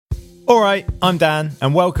All right, I'm Dan,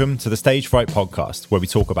 and welcome to the Stage Fright Podcast, where we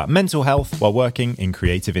talk about mental health while working in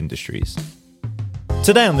creative industries.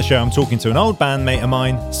 Today on the show, I'm talking to an old bandmate of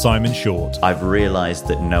mine, Simon Short. I've realised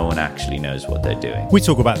that no one actually knows what they're doing. We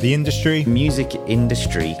talk about the industry. The music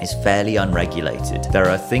industry is fairly unregulated. There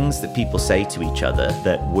are things that people say to each other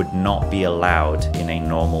that would not be allowed in a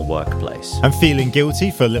normal workplace. And feeling guilty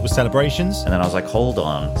for little celebrations. And then I was like, hold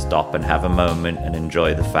on, stop and have a moment and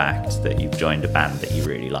enjoy the fact that you've joined a band that you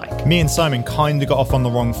really like. Me and Simon kind of got off on the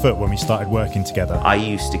wrong foot when we started working together. I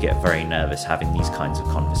used to get very nervous having these kinds of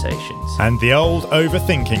conversations. And the old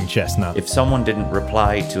overthinking chestnut. If someone didn't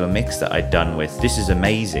reply to a mix that I'd done with, "This is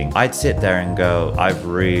amazing," I'd sit there and go, I've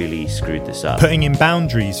really screwed this up. Putting in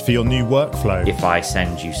boundaries for your new workflow. If I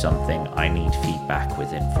send you something, I need feedback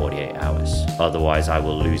within 48 hours. Otherwise, I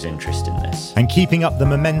will lose interest in this. And keeping up the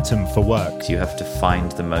momentum for work. You have to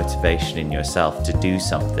find the motivation in yourself to do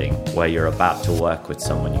something where you're about to work with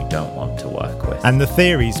someone you don't want to work with. And the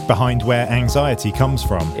theories behind where anxiety comes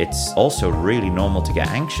from. It's also really normal to get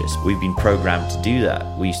anxious. We've been programmed to do that.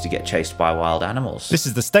 We used to get chased by wild animals. This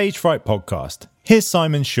is the Stage Fright Podcast. Here's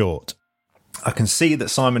Simon Short. I can see that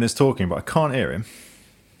Simon is talking, but I can't hear him.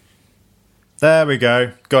 There we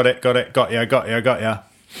go. Got it. Got ya.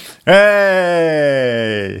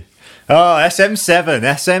 Hey! Oh,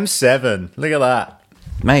 SM7. Look at that.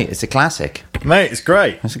 Mate, it's a classic. Mate, it's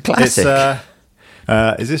great. It's a classic.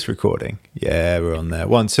 Is this recording? Yeah, we're on there.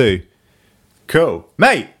 1, 2. Cool.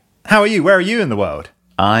 Mate, how are you? Where are you in the world?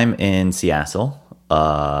 I'm in Seattle.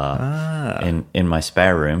 In my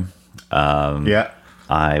spare room. Yeah.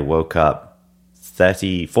 I woke up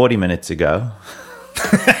 40 minutes ago.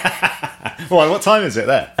 Well, what time is it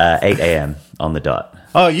there? 8 a.m. on the dot.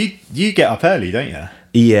 Oh, you get up early, don't you?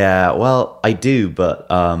 Yeah, well, I do, but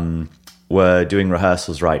we're doing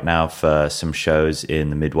rehearsals right now for some shows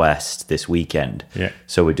in the Midwest this weekend. Yeah.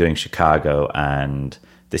 So we're doing Chicago, and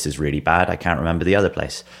this is really bad. I can't remember the other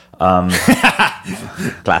place.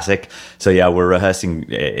 Classic. So yeah, we're rehearsing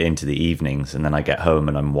into the evenings, and then I get home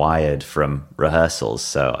and I'm wired from rehearsals,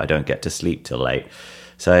 so I don't get to sleep till late.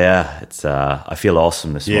 So yeah, it's I feel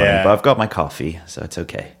awesome this morning, but I've got my coffee, so it's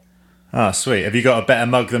okay. Oh, sweet. Have you got a better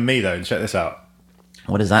mug than me though? Check this out.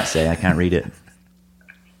 What does that say? I can't read it.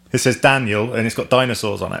 It says Daniel, and it's got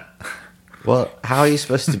dinosaurs on it. Well, how are you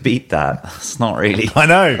supposed to beat that? It's not really. I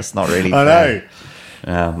know. That's not really. I fair. know.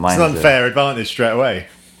 It's an unfair advantage straight away.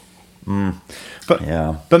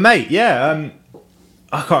 But mate, yeah,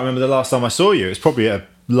 I can't remember the last time I saw you. It was probably at a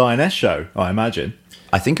Lioness show, I imagine.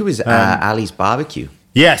 I think it was Ali's barbecue.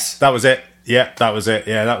 Yes, that was it. Yeah, that was it.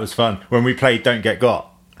 Yeah, that was fun. When we played Don't Get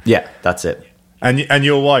Got. Yeah, that's it. And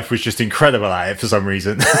your wife was just incredible at it for some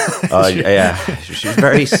reason. Yeah, she's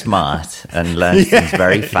very smart and learns things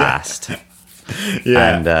very fast.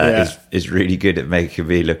 Yeah, and is really good at making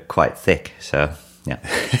me look quite thick. So yeah.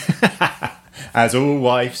 As all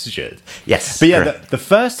wives should. Yes. But yeah, the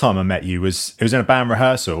first time I met you it was in a band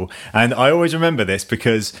rehearsal, and I always remember this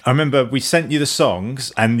because I remember we sent you the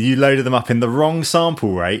songs and you loaded them up in the wrong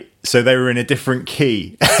sample rate, so they were in a different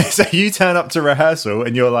key. So you turn up to rehearsal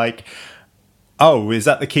and you're like, "Oh, is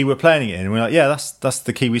that the key we're playing it in?" And we're like, "Yeah, that's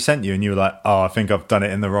the key we sent you." And you were like, "Oh, I think I've done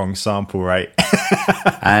it in the wrong sample rate."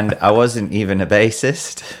 And I wasn't even a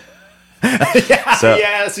bassist. Yeah,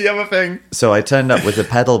 that's the other thing. So I turned up with a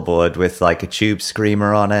pedal board with like a tube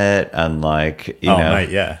screamer on it, and like you know, mate,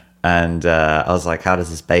 yeah. And I was like, "How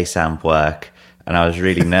does this bass amp work?" And I was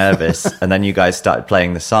really nervous. And then you guys started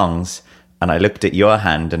playing the songs, and I looked at your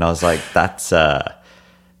hand, and I was like, "That's a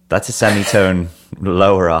semitone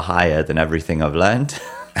lower or higher than everything I've learned."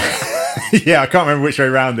 Yeah, I can't remember which way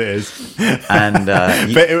round it is. And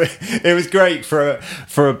but it was great for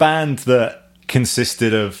a band that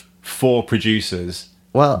consisted of 4 producers.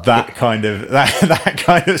 Well, that kind of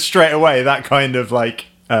straight away, that kind of like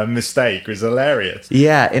mistake was hilarious.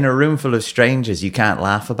 Yeah, in a room full of strangers, you can't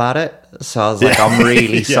laugh about it. So I was like, I'm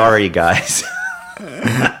really sorry, guys.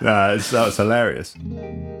 No, that was hilarious.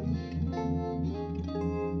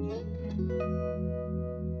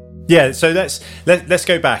 Yeah, so let's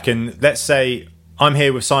go back and let's say I'm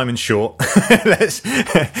here with Simon Short.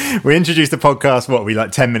 We introduced the podcast. What are we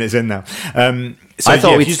like 10 minutes in now? So I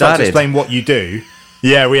thought we'd started. started. To explain what you do.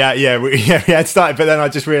 Yeah, we had started, but then I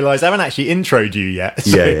just realised I haven't actually introed you yet.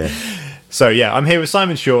 So, So yeah, I'm here with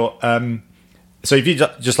Simon Short. So if you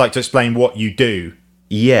just like to explain what you do.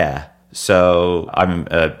 Yeah. So I'm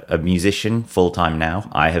a musician full-time now.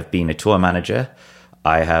 I have been a tour manager.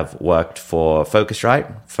 I have worked for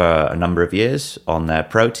Focusrite for a number of years on their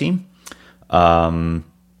pro team.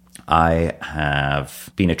 I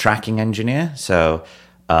have been a tracking engineer. So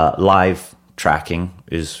live tracking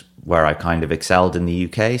is where I kind of excelled in the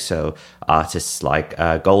UK. So artists like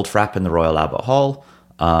Goldfrapp in the Royal Albert Hall,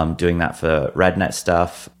 doing that for RedNet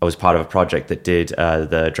stuff. I was part of a project that did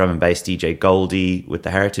the drum and bass DJ Goldie with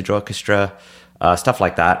the Heritage Orchestra, stuff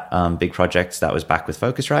like that. Big projects. That was back with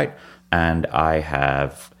Focusrite. And I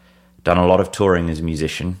have done a lot of touring as a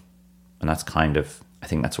musician. And that's kind of, I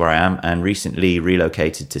think that's where I am. And recently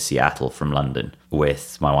relocated to Seattle from London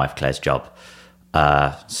with my wife Claire's job.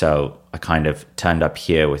 So I kind of turned up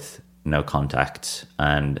here with no contact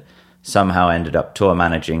and somehow ended up tour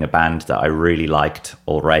managing a band that I really liked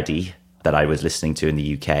already that I was listening to in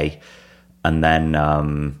the UK. And then,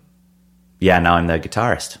 now I'm their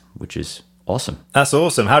guitarist, which is awesome. That's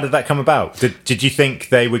awesome. How did that come about? Did you think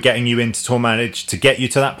they were getting you into tour manage to get you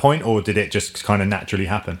to that point, or did it just kind of naturally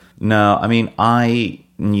happen? No, I mean, I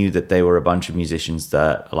knew that they were a bunch of musicians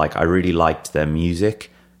that, like, I really liked their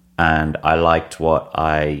music, and I liked what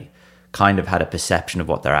I kind of had a perception of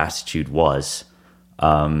what their attitude was.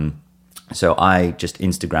 So I just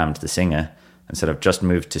Instagrammed the singer and said, I've just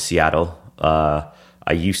moved to Seattle.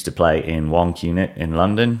 I used to play in Wonk unit in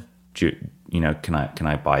London. Can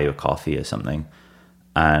I buy you a coffee or something?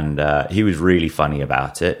 And he was really funny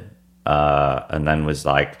about it. And then was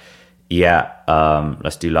like,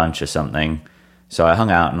 let's do lunch or something. So I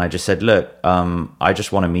hung out and I just said, look, I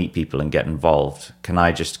just want to meet people and get involved. Can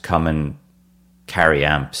I just come and carry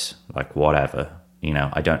amps? Like, whatever.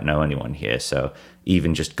 I don't know anyone here. So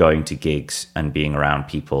even just going to gigs and being around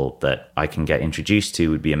people that I can get introduced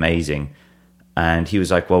to would be amazing. And he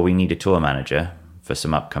was like, well, we need a tour manager for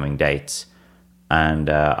some upcoming dates. And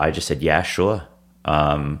I just said, yeah, sure.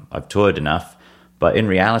 I've toured enough. But in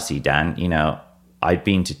reality, Dan, I'd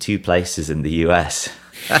been to 2 places in the US.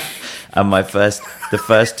 And the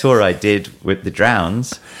first tour I did with the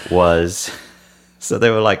Drowns was, so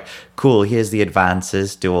they were like, cool, here's the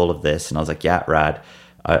advances, do all of this. And I was like, yeah, rad.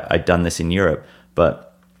 I'd done this in Europe.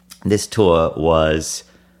 But this tour was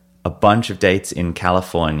a bunch of dates in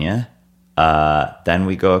California. Then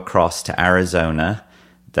we go across to Arizona.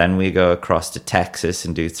 Then we go across to Texas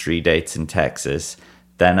and do 3 dates in Texas.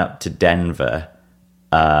 Then up to Denver.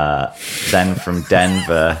 Then from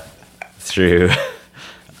Denver through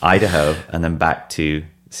Idaho and then back to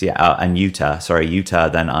Seattle and Utah,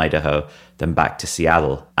 then Idaho, then back to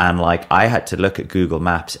Seattle. And like, I had to look at Google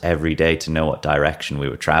Maps every day to know what direction we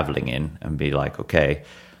were traveling in and be like, okay.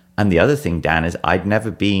 And the other thing, Dan, is I'd never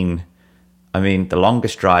been, the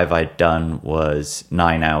longest drive I'd done was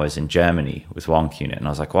 9 hours in Germany with Wonk Unit. And I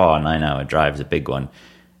was like, wow, a 9-hour drive is a big one.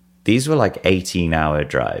 These were like 18-hour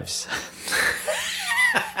drives.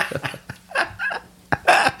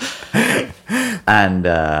 And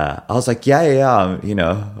I was like,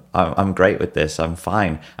 I'm great with this. I'm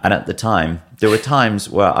fine. And at the time, there were times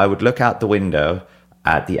where I would look out the window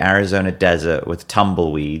at the Arizona desert with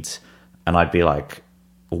tumbleweeds, and I'd be like,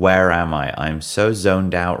 where am I? I'm so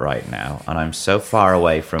zoned out right now, and I'm so far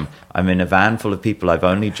away I'm in a van full of people I've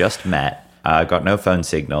only just met. I got no phone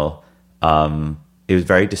signal. It was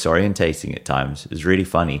very disorientating at times. It was really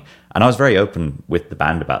funny. And I was very open with the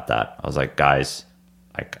band about that. I was like, guys,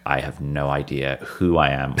 I have no idea who I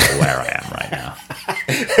am or where I am right now.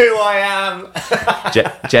 Who I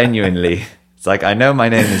am. Genuinely. It's like, I know my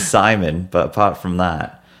name is Simon, but apart from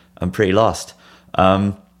that, I'm pretty lost.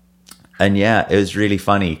 And yeah, it was really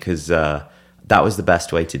funny because that was the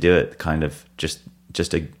best way to do it. Kind of just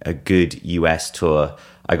a good US tour.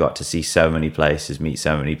 I got to see so many places, meet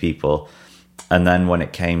so many people. And then when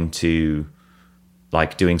it came to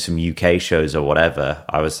like doing some UK shows or whatever,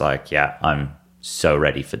 I was like, yeah, I'm so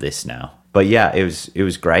ready for this now. But yeah, it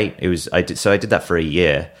was great. I did that for a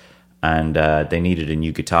year, and they needed a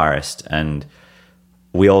new guitarist, and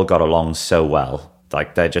we all got along so well.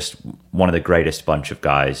 Like, they're just one of the greatest bunch of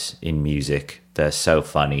guys in music. They're so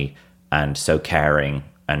funny and so caring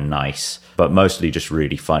and nice, but mostly just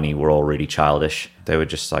really funny. We're all really childish. They were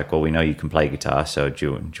just like, well, we know you can play guitar, so do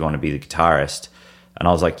you want to be the guitarist? And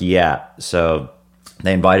I was like, yeah. So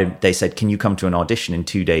they said, can you come to an audition in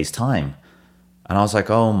 2 days' time? And I was like,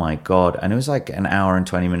 oh my God. And it was like an hour and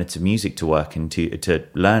 20 minutes of music to to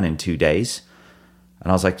learn in 2 days.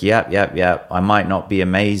 And I was like, yep. I might not be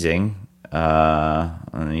amazing,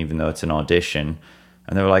 even though it's an audition.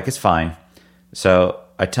 And they were like, it's fine. So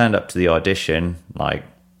I turned up to the audition, like...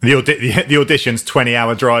 The audition's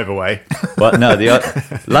 20-hour drive away. Well, no,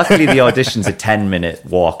 luckily the audition's a 10-minute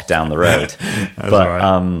walk down the road. But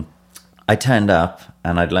right. I turned up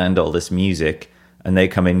and I'd learned all this music, and they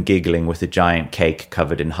come in giggling with a giant cake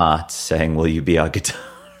covered in hearts saying, will you be our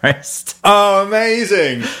guitarist? Oh,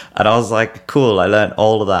 amazing. And I was like, cool, I learned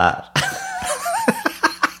all of that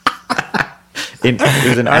It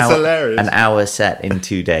was That's hilarious. an hour set in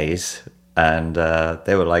 2 days, and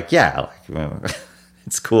they were like, "Yeah, like,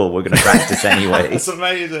 it's cool. We're going to practice anyway." That's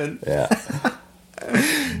amazing. Yeah.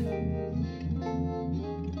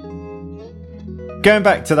 Going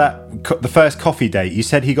back to the first coffee date, you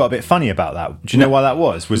said he got a bit funny about that. Do you know why that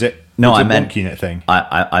was? Was it I a meant Wonk unit thing?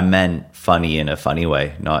 I meant funny in a funny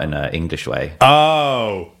way, not in an English way.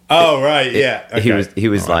 Oh, right, yeah. Okay. He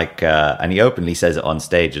was like, and he openly says it on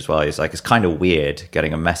stage as well. He's like, it's kind of weird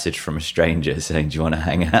getting a message from a stranger saying, "Do you want to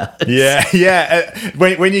hang out?" Yeah.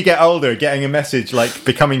 When you get older, getting a message like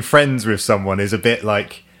becoming friends with someone is a bit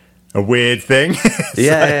like a weird thing.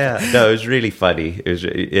 Yeah. No, it was really funny.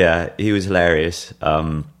 He was hilarious.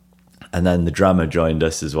 And then the drummer joined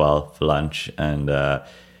us as well for lunch. And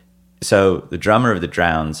so the drummer of the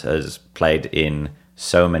Drowns has played in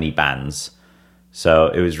so many bands. So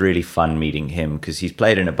it was really fun meeting him because he's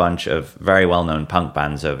played in a bunch of very well-known punk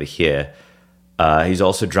bands over here. He's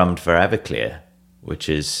also drummed for Everclear, which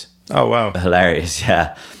is hilarious.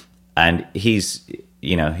 Yeah. And he's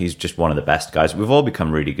just one of the best guys. We've all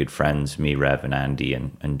become really good friends, me, Rev, and Andy,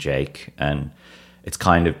 and Jake. And it's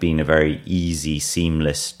kind of been a very easy,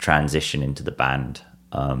 seamless transition into the band,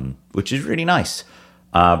 which is really nice.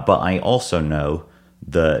 But I also know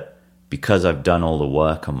that because I've done all the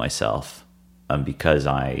work on myself, and because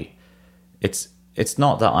it's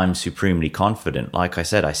not that I'm supremely confident. Like I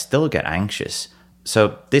said, I still get anxious.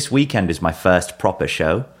 So this weekend is my first proper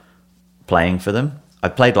show playing for them. I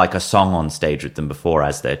played like a song on stage with them before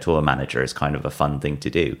as their tour manager. It's kind of a fun thing to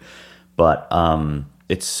do. But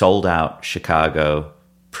it's sold out Chicago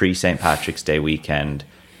pre-St. Patrick's Day weekend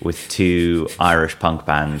with 2 Irish punk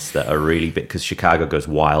bands that are really big because Chicago goes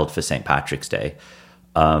wild for St. Patrick's Day.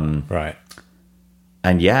 Right.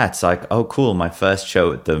 And yeah, it's like, oh, cool. My first show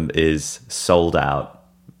with them is sold out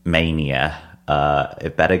mania.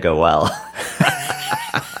 It better go well.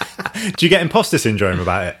 Do you get imposter syndrome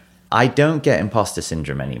about it? I don't get imposter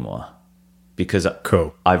syndrome anymore because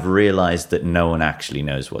I've realized that no one actually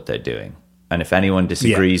knows what they're doing. And if anyone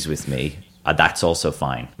disagrees with me, that's also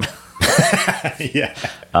fine.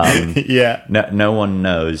 No one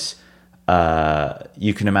knows.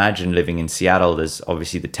 You can imagine living in Seattle. There's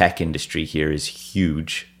obviously the tech industry here is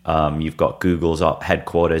huge. You've got Google's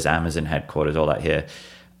headquarters, Amazon headquarters, all that here.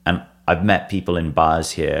 And I've met people in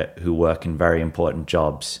bars here who work in very important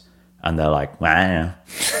jobs. And they're like, wow.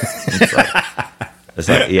 It's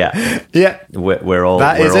like, yeah. We're all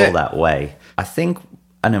that way. I think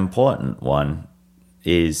an important one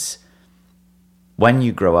is when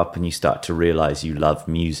you grow up and you start to realize you love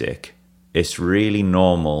music, it's really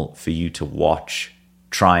normal for you to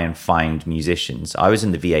try and find musicians. I was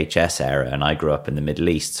in the VHS era and I grew up in the Middle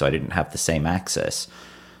East, so I didn't have the same access.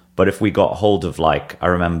 But if we got hold of I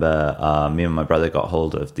remember me and my brother got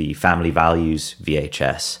hold of the Family Values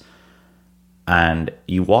VHS. And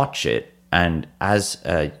you watch it, and as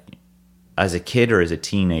a kid or as a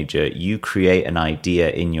teenager, you create an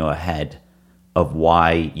idea in your head of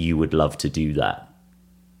why you would love to do that,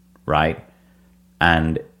 right?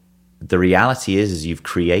 And the reality is you've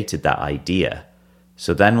created that idea.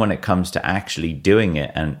 So then when it comes to actually doing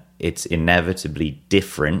it, and it's inevitably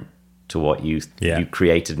different to what you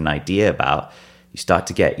created an idea about, you start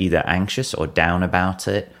to get either anxious or down about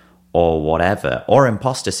it or whatever, or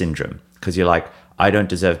imposter syndrome. Because you're like, I don't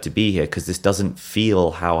deserve to be here because this doesn't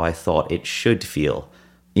feel how I thought it should feel.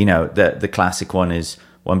 You know, the classic one is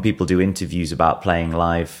when people do interviews about playing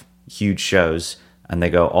live huge shows and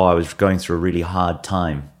they go, oh, I was going through a really hard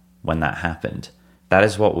time when that happened. That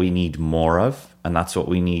is what we need more of. And that's what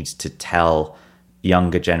we need to tell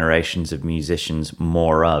younger generations of musicians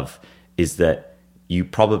more of, is that you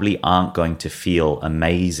probably aren't going to feel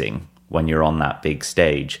amazing when you're on that big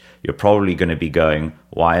stage. You're probably going to be going,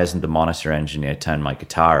 why hasn't the monitor engineer turned my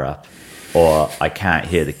guitar up? Or I can't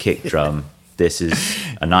hear the kick drum. This is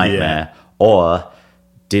a nightmare. Or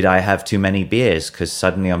did I have too many beers because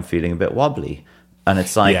suddenly I'm feeling a bit wobbly? And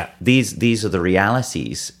it's like, these are the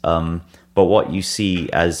realities. But what you see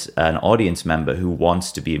as an audience member who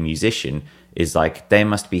wants to be a musician is like, they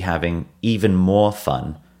must be having even more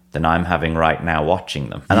fun than I'm having right now watching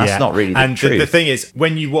them. And that's not really the truth. And the thing is,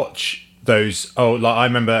 when you watch those, I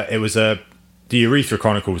remember it was the Urethra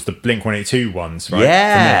Chronicles, the Blink-182 ones, right?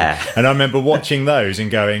 Yeah. And I remember watching those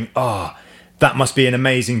and going, that must be an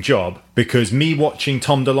amazing job, because me watching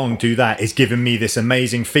Tom DeLonge do that is giving me this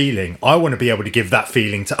amazing feeling. I want to be able to give that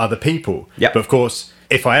feeling to other people. Yep. But of course,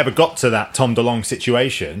 if I ever got to that Tom DeLonge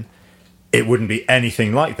situation, it wouldn't be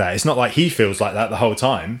anything like that. It's not like he feels like that the whole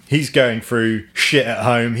time. He's going through shit at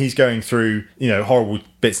home. He's going through, horrible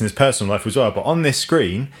bits in his personal life as well. But on this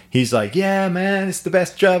screen, he's like, yeah, man, it's the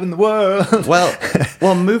best job in the world.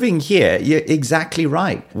 Well, moving here, you're exactly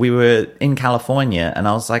right. We were in California and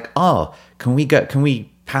I was like, oh, can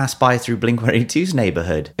we pass by through Blink-182's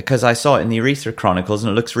neighborhood? Because I saw it in the Urethra Chronicles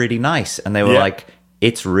and it looks really nice. And they were like,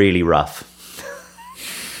 it's really rough.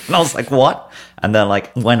 And I was like, what? And they're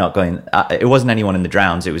like, we're not going. It wasn't anyone in the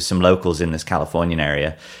Drowns. It was some locals in this Californian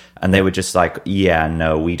area. And they were just like, yeah,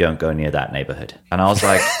 no, we don't go near that neighborhood. And I was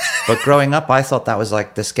like, but growing up, I thought that was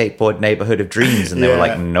like the skateboard neighborhood of dreams. And they were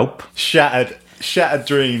like, nope. Shattered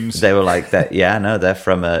dreams. They were like, that. Yeah, no, they're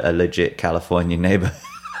from a legit California neighborhood.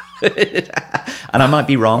 And I might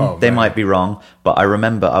be wrong. They might be wrong. But I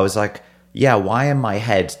remember I was like, yeah, why in my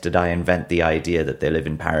head did I invent the idea that they live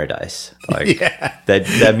in paradise? Like,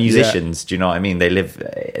 they're musicians, do you know what I mean? They live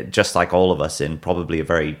just like all of us in probably a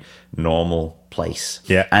very normal place.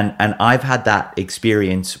 Yeah. And I've had that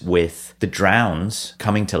experience with the Drowns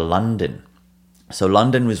coming to London. So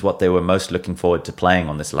London was what they were most looking forward to playing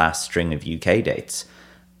on this last string of UK dates.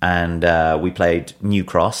 And we played New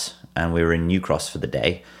Cross, and we were in New Cross for the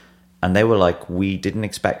day. And they were like, we didn't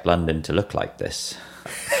expect London to look like this.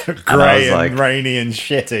 Grey and rainy and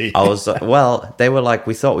shitty. I was well, they were like,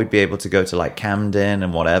 we thought we'd be able to go to like Camden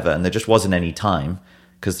and whatever, and there just wasn't any time,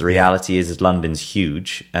 because the reality is London's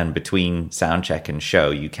huge, and between soundcheck and show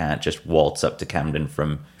you can't just waltz up to Camden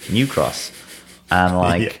from New Cross. And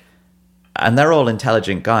like and they're all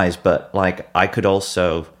intelligent guys, but like I could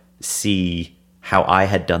also see how I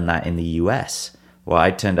had done that in the US, where I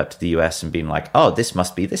turned up to the US and been like, oh, this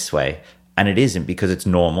must be this way, and it isn't, because it's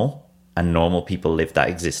normal. And normal people live that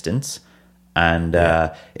existence. And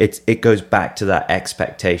it goes back to that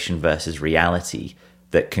expectation versus reality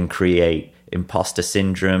that can create imposter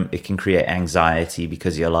syndrome. It can create anxiety,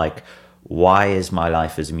 because you're like, why is my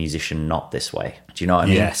life as a musician not this way? Do you know what I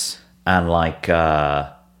mean? Yes. And like,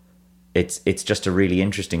 it's just a really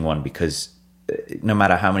interesting one, because no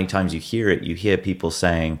matter how many times you hear people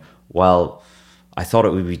saying, well, I thought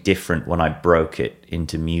it would be different when I broke it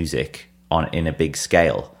into music in a big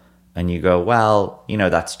scale. And you go, well,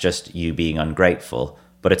 that's just you being ungrateful,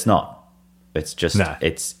 but it's not. It's just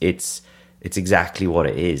it's exactly what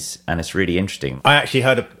it is, and it's really interesting. I actually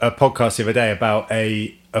heard a podcast the other day about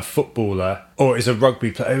a footballer, or it was a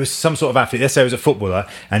rugby player. It was some sort of athlete. Let's say it was a footballer,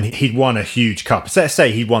 and he'd won a huge cup. So let's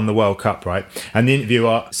say he'd won the World Cup, right? And the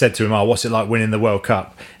interviewer said to him, "Oh, what's it like winning the World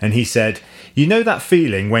Cup?" And he said, "You know that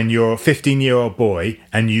feeling when you're a 15-year-old boy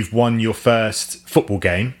and you've won your first football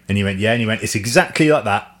game?" And he went, "Yeah." And he went, "It's exactly like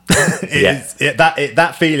that."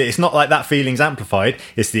 That feeling, it's not like that feeling's amplified,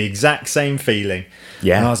 it's the exact same feeling.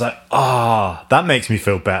 And I was like, that makes me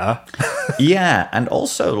feel better. Yeah, and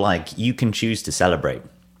also like you can choose to celebrate,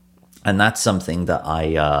 and that's something that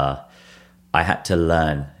I had to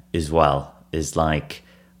learn as well. Is like,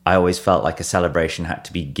 I always felt like a celebration had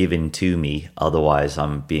to be given to me, otherwise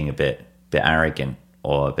I'm being a bit arrogant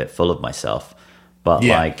or a bit full of myself. But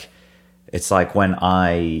like, it's like when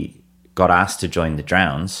I got asked to join the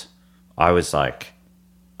Drowns, I was like,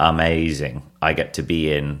 amazing. I get to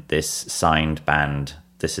be in this signed band.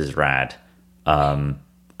 This is rad. And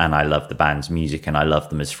I love the band's music and I love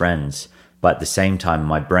them as friends. But at the same time,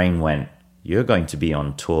 my brain went, you're going to be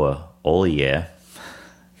on tour all year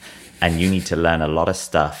and you need to learn a lot of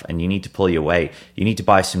stuff and you need to pull your weight. You need to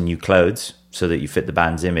buy some new clothes so that you fit the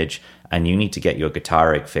band's image, and you need to get your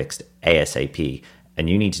guitar rig fixed ASAP. And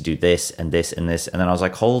you need to do this and this and this. And then I was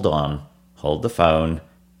like, hold the phone,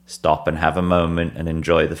 stop and have a moment and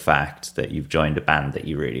enjoy the fact that you've joined a band that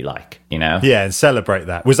you really like, Yeah, and celebrate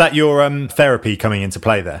that. Was that your therapy coming into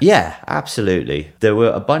play there? Yeah, absolutely. There were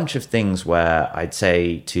a bunch of things where I'd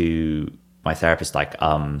say to my therapist, like,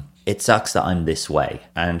 it sucks that I'm this way.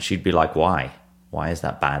 And she'd be like, why? Why is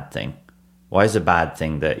that a bad thing? Why is it a bad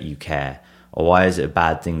thing that you care? Or why is it a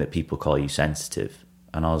bad thing that people call you sensitive?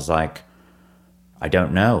 And I was like, I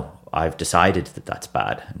don't know. I've decided that that's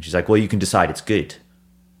bad. And she's like, well, you can decide it's good.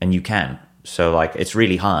 And you can. So like, it's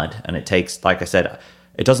really hard. And it takes, like I said,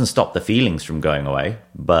 it doesn't stop the feelings from going away.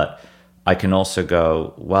 But I can also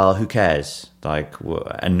go, well, who cares? Like,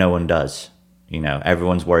 and no one does.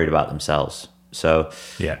 Everyone's worried about themselves. So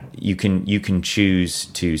you can choose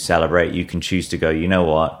to celebrate. You can choose to go, you know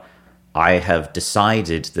what? I have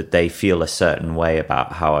decided that they feel a certain way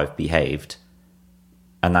about how I've behaved.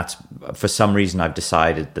 And that's, for some reason, I've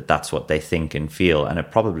decided that that's what they think and feel, and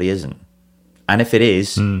it probably isn't. And if it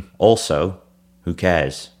is, also, who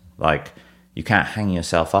cares? Like, you can't hang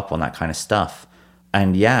yourself up on that kind of stuff.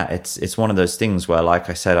 And yeah, it's one of those things where, like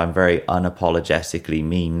I said, I'm very unapologetically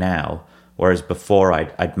me now, Whereas before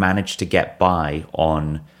I'd managed to get by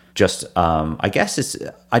on just, I guess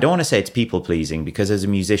I don't want to say it's people pleasing, because as a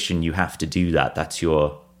musician, you have to do that. That's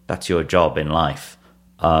your job in life.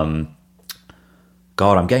 God,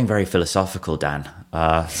 I'm getting very philosophical, Dan.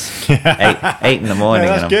 Eight in the morning.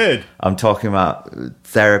 No, that's good. I'm talking about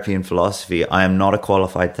therapy and philosophy. I am not a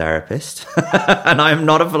qualified therapist, and I am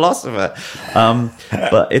not a philosopher.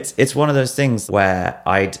 But it's one of those things where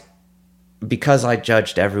because I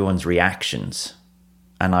judged everyone's reactions,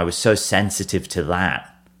 and I was so sensitive to that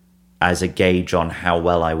as a gauge on how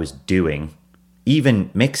well I was doing, even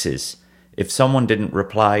mixes. If someone didn't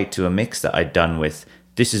reply to a mix that I'd done with,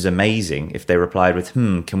 "This is amazing," if they replied with,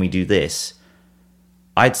 "Can we do this?"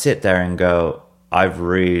 I'd sit there and go, "I've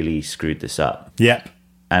really screwed this up." Yep.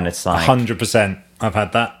 And it's like 100%. I've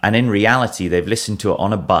had that. And in reality, they've listened to it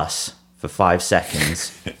on a bus for 5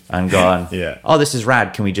 seconds and gone, yeah. "Oh, this is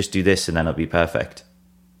rad. Can we just do this and then it'll be perfect?"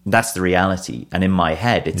 That's the reality. And in my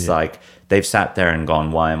head, it's like they've sat there and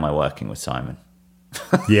gone, "Why am I working with Simon?"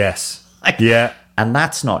 Yes. Yeah. And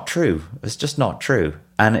that's not true. It's just not true.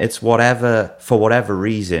 And it's for whatever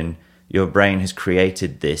reason, your brain has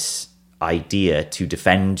created this idea to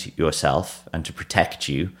defend yourself and to protect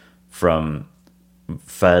you from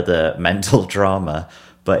further mental trauma.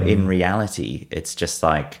 But in reality, it's just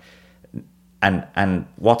like, and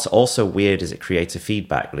what's also weird is it creates a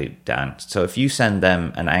feedback loop, Dan. So if you send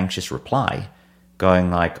them an anxious reply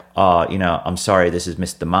going like, "Oh, I'm sorry, this has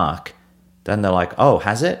missed the mark," then they're like, "Oh,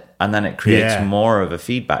 has it?" And then it creates more of a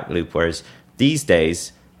feedback loop. Whereas these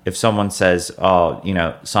days, if someone says, "Oh,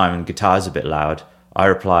 Simon, guitar's a bit loud," I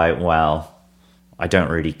reply, "Well, I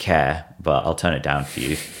don't really care, but I'll turn it down for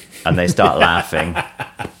you." And they start laughing.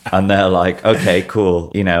 And they're like, "Okay,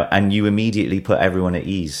 cool." And you immediately put everyone at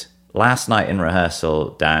ease. Last night in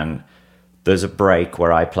rehearsal, Dan, there's a break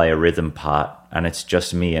where I play a rhythm part and it's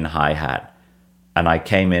just me and hi-hat. And I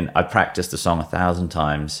came in, I practiced the song 1,000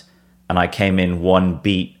 times, and I came in one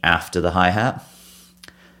beat after the hi-hat.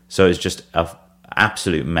 So it's just an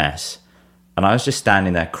absolute mess. And I was just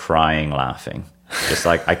standing there crying, laughing. Just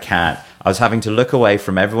like, I can't. I was having to look away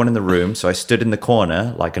from everyone in the room. So I stood in the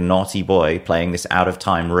corner like a naughty boy playing this out of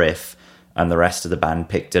time riff, and the rest of the band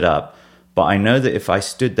picked it up. But I know that if I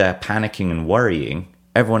stood there panicking and worrying,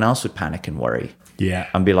 everyone else would panic and worry. Yeah.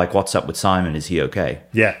 And be like, "What's up with Simon? Is he okay?"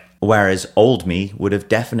 Yeah. Whereas old me would have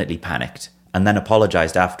definitely panicked and then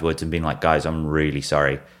apologized afterwards and been like, "Guys, I'm really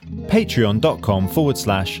sorry."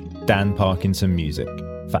 Patreon.com/Dan Parkinson Music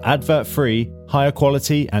for advert-free, higher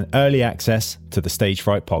quality and early access to the Stage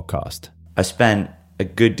Fright podcast. I spent a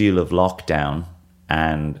good deal of lockdown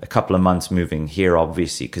and a couple of months moving here,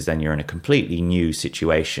 obviously, because then you're in a completely new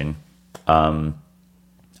situation,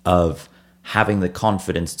 of having the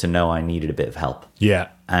confidence to know I needed a bit of help. Yeah.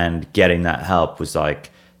 And getting that help was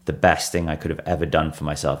like the best thing I could have ever done for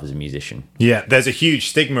myself as a musician. Yeah, there's a huge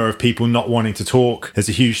stigma of people not wanting to talk. There's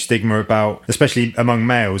a huge stigma about, especially among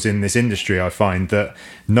males in this industry, I find that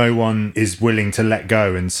no one is willing to let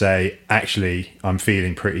go and say, "Actually, I'm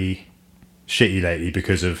feeling pretty shitty lately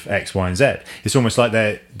because of X, Y, and Z." It's almost like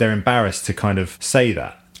they're embarrassed to kind of say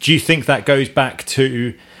that. Do you think that goes back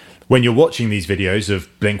to when you're watching these videos of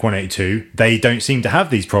Blink-182, they don't seem to have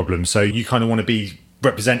these problems, so you kind of want to be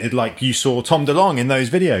represented like you saw Tom DeLonge in those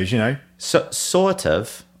videos, So, sort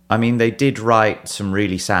of. I mean, they did write some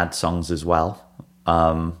really sad songs as well,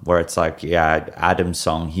 where it's like, Adam's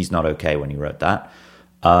song, he's not okay when he wrote that.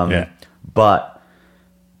 But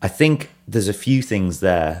I think there's a few things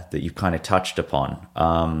there that you've kind of touched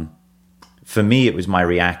upon. For me, it was my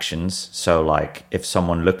reactions. So, like, if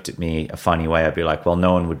someone looked at me a funny way, I'd be like, "Well,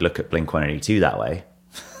 no one would look at Blink-182 that way."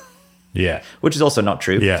 Yeah. Which is also not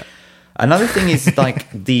true. Yeah. Another thing is, like,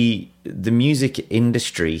 the music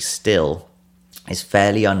industry still is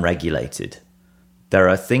fairly unregulated. There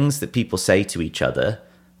are things that people say to each other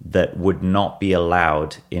that would not be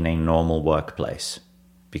allowed in a normal workplace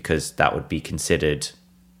because that would be considered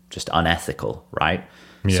just unethical, right?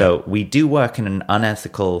 Yeah. So we do work in an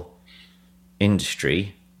unethical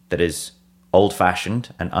industry that is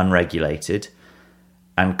old-fashioned and unregulated,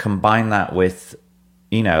 and combine that with,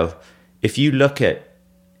 if you look at,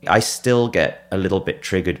 I still get a little bit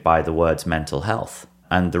triggered by the words mental health.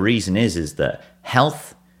 And the reason is that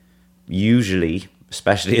health usually,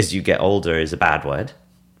 especially as you get older, is a bad word,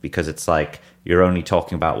 because it's like you're only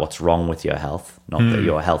talking about what's wrong with your health, not that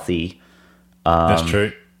you're healthy. That's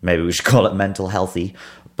true. Maybe we should call it mental healthy.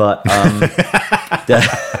 But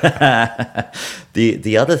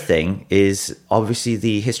the other thing is obviously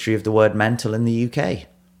the history of the word mental in the UK.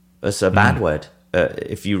 It's a bad word.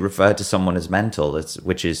 If you refer to someone as mental,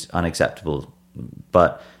 which is unacceptable,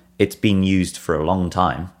 but it's been used for a long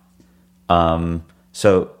time.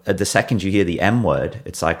 So at the second you hear the M word,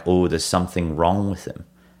 it's like, oh, there's something wrong with him.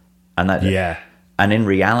 And that, and in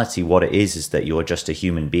reality, what it is that you're just a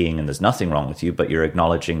human being and there's nothing wrong with you, but you're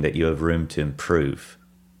acknowledging that you have room to improve,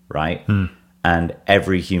 right? And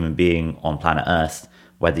every human being on planet Earth,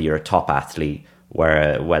 whether you're a top athlete,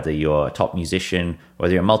 whether you're a top musician,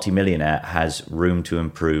 whether you're a multimillionaire, has room to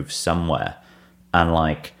improve somewhere. And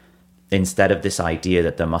like, instead of this idea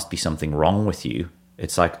that there must be something wrong with you,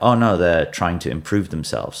 it's like, oh no, they're trying to improve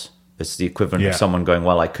themselves. It's the equivalent of someone going,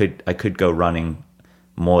 well, I could go running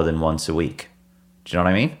more than once a week. Do you know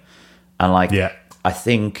what I mean? And like, I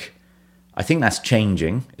think that's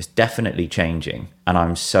changing. It's definitely changing. And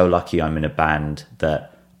I'm so lucky I'm in a band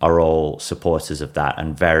that are all supporters of that,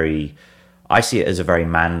 and I see it as a very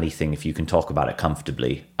manly thing if you can talk about it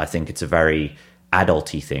comfortably. I think it's a very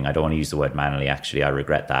adulty thing. I don't want to use the word manly, actually. I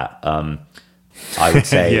regret that. I would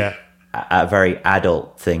say a very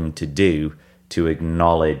adult thing to do, to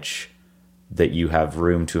acknowledge that you have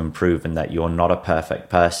room to improve and that you're not a perfect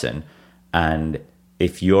person. And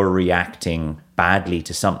if you're reacting badly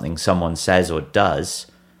to something someone says or does,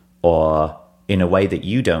 or in a way that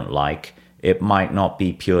you don't like, it might not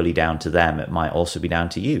be purely down to them. It might also be down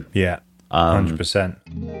to you. Yeah, 100%.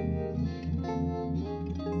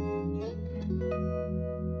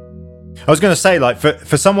 I was going to say, like,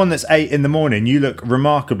 for someone that's 8 a.m, you look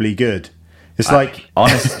remarkably good. It's like,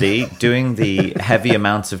 honestly, doing the heavy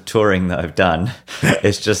amounts of touring that I've done,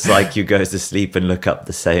 it's just like you go to sleep and look up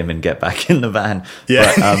the same and get back in the van.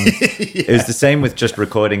 Yeah. But, it was the same with just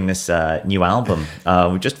recording this new album.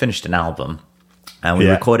 We just finished an album, and we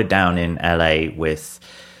recorded down in LA with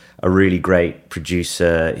a really great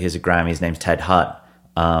producer. He has a Grammy. His name's Ted Hutt.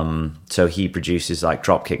 So he produces like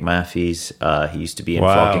Dropkick Murphys. He used to be in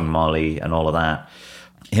Flogging Molly and all of that.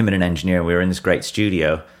 Him and an engineer, we were in this great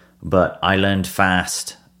studio, but I learned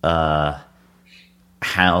fast how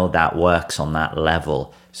that works on that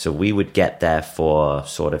level. So we would get there for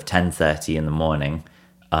sort of 10:30 in the morning.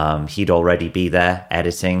 He'd already be there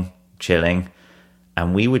editing, chilling,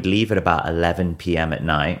 and we would leave at about 11 p.m. at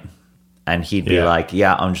night. And he'd be like,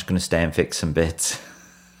 yeah, I'm just going to stay and fix some bits.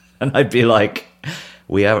 And I'd be like,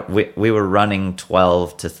 we were running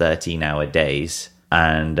 12 to 13-hour days,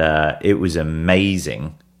 and it was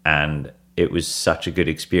amazing, and it was such a good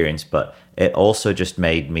experience. But it also just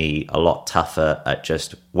made me a lot tougher at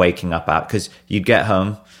just waking up out, because you'd get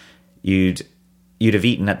home, you'd have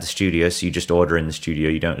eaten at the studio, so you just order in the studio,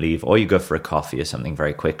 you don't leave, or you go for a coffee or something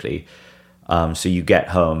very quickly. So you get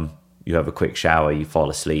home, you have a quick shower, you fall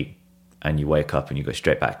asleep, and you wake up and you go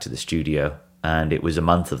straight back to the studio. And it was a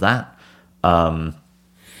month of that.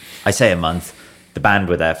 I say a month. The band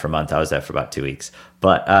were there for a month. I was there for about 2 weeks.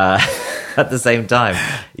 But at the same time,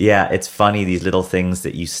 it's funny, these little things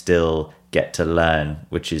that you still get to learn,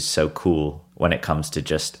 which is so cool when it comes to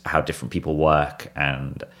just how different people work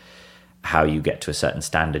and how you get to a certain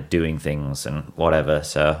standard doing things and whatever.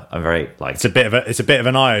 So I'm very like, it's a bit of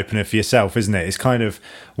an eye opener for yourself, isn't it? It's kind of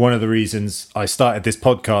one of the reasons I started this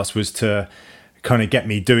podcast, was to kind of get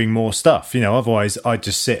me doing more stuff. You know, otherwise I'd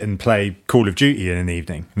just sit and play Call of Duty in an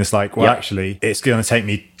evening. And it's like, well, actually, it's going to take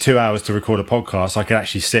me 2 hours to record a podcast. I could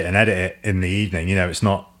actually sit and edit it in the evening. You know, it's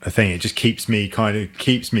not a thing. It just keeps me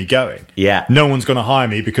going. Yeah. No one's going to hire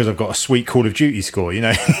me because I've got a sweet Call of Duty score, you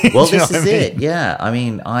know? Well, this is it. Yeah. I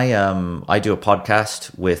mean, I do a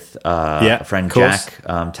podcast with a friend, Jack,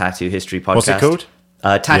 Tattoo History Podcast. What's it called?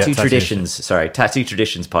 Tattoo Traditions. Sorry, Tattoo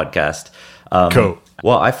Traditions Podcast. Cool.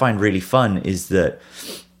 What I find really fun is that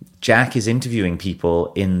Jack is interviewing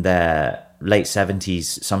people in their late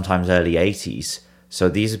 70s, sometimes early 80s. So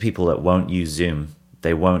these are people that won't use Zoom.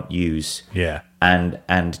 They won't use... Yeah. And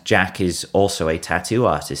Jack is also a tattoo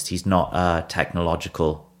artist. He's not a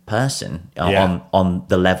technological person on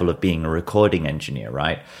the level of being a recording engineer,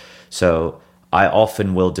 right? So I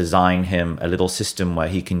often will design him a little system where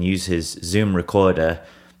he can use his Zoom recorder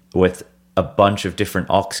with a bunch of different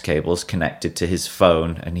aux cables connected to his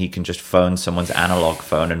phone, and he can just phone someone's analog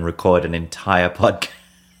phone and record an entire podcast.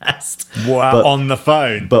 Wow, on the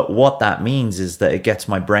phone. But what that means is that it gets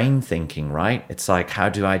my brain thinking, right? It's like, how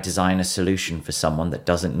do I design a solution for someone that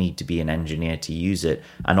doesn't need to be an engineer to use it,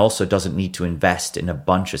 and also doesn't need to invest in a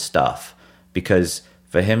bunch of stuff? Because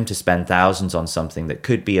for him to spend thousands on something that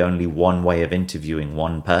could be only one way of interviewing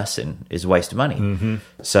one person is a waste of money. Mm-hmm.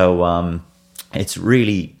 So it's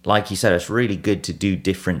really, like you said, it's really good to do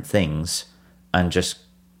different things and just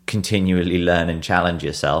continually learn and challenge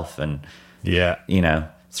yourself. And, you know,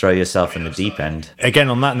 throw yourself in the deep end. Again,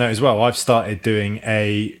 on that note as well, I've started doing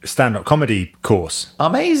a stand-up comedy course.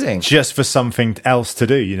 Amazing. Just for something else to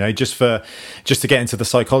do, you know, just to get into the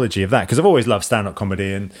psychology of that. Because I've always loved stand-up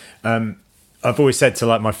comedy, and I've always said to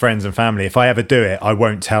like my friends and family, if I ever do it, I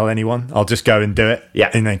won't tell anyone. I'll just go and do it,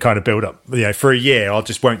 and then kind of build up. You know, for a year, I'll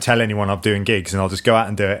just won't tell anyone I'm doing gigs, and I'll just go out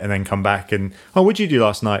and do it, and then come back and, oh, what'd you do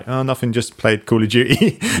last night? Oh, nothing, just played Call of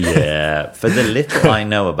Duty. Yeah, for the little I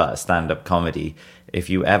know about stand-up comedy, if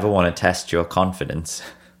you ever want to test your confidence,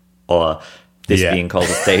 or this being called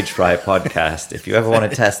a Stage Fright podcast, if you ever want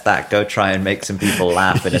to test that, go try and make some people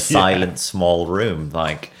laugh in a silent, small room,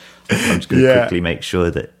 like. I'm just going to quickly make sure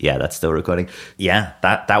that, that's still recording. Yeah,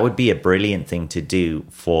 that would be a brilliant thing to do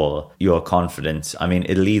for your confidence. I mean,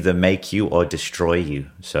 it'll either make you or destroy you.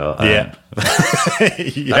 So, yeah,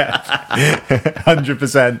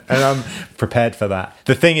 100%. And I'm prepared for that.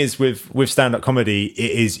 The thing is with stand-up comedy,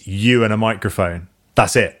 it is you and a microphone.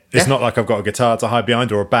 That's it. It's not like I've got a guitar to hide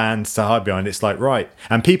behind or a band to hide behind. It's like, right.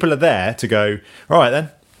 And people are there to go, all right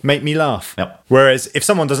then. Make me laugh. Yep. Whereas if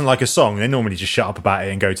someone doesn't like a song, they normally just shut up about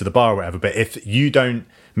it and go to the bar or whatever. But if you don't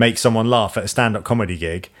make someone laugh at a stand-up comedy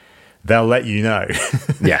gig, they'll let you know.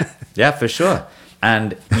 Yeah, for sure.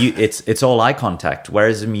 And it's all eye contact.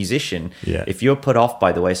 Whereas a musician, if you're put off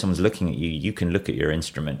by the way someone's looking at you, you can look at your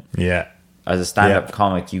instrument. Yeah. As a stand-up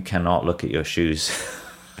comic, you cannot look at your shoes.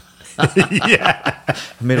 Yeah. I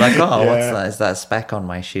mean, like, what's that? Is that a speck on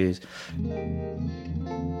my shoes?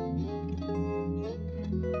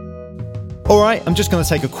 All right, I'm just going to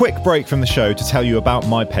take a quick break from the show to tell you about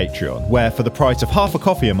my Patreon, where for the price of half a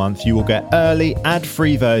coffee a month, you will get early,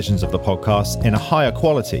 ad-free versions of the podcast in a higher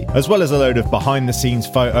quality, as well as a load of behind-the-scenes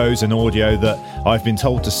photos and audio that I've been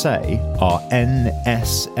told to say are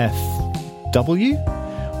NSFW,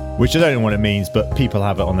 which I don't know what it means, but people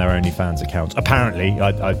have it on their OnlyFans accounts. Apparently,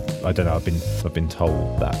 I don't know. I've been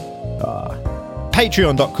told that.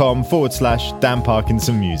 Patreon.com/Dan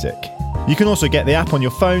Parkinson Music. You can also get the app on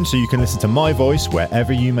your phone so you can listen to my voice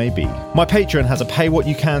wherever you may be. My Patreon has a pay what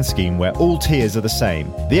you can scheme where all tiers are the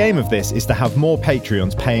same. The aim of this is to have more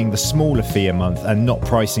Patreons paying the smaller fee a month and not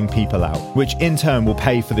pricing people out, which in turn will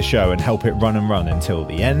pay for the show and help it run and run until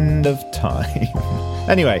the end of time.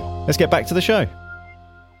 Anyway, let's get back to the show.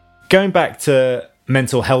 Going back to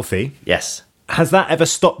mental healthy. Yes. Has that ever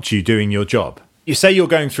stopped you doing your job? You say you're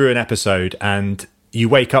going through an episode and you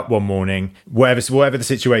wake up one morning, whatever the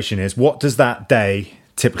situation is, what does that day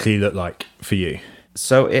typically look like for you?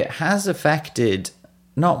 So it has affected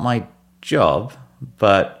not my job,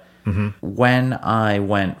 but when I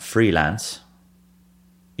went freelance,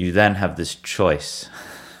 you then have this choice,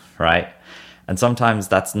 right? And sometimes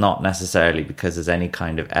that's not necessarily because there's any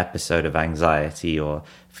kind of episode of anxiety or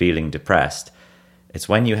feeling depressed. It's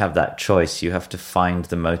when you have that choice, you have to find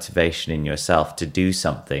the motivation in yourself to do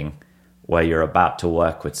something where you're about to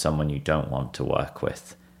work with someone you don't want to work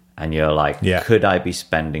with. And you're like, could I be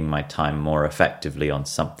spending my time more effectively on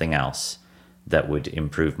something else that would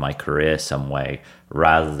improve my career some way,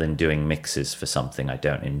 rather than doing mixes for something I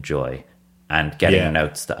don't enjoy and getting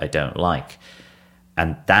notes that I don't like?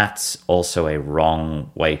 And that's also a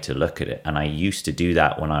wrong way to look at it. And I used to do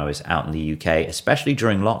that when I was out in the UK, especially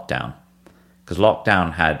during lockdown, because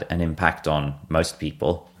lockdown had an impact on most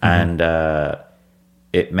people. And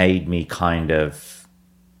it made me kind of,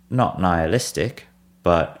 not nihilistic,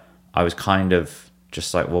 but I was kind of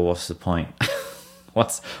just like, well, what's the point?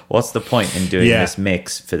 What's the point in doing this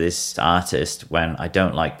mix for this artist when I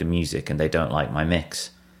don't like the music and they don't like my mix?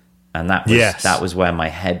 And that was where my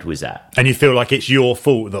head was at. And you feel like it's your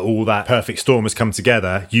fault that all that perfect storm has come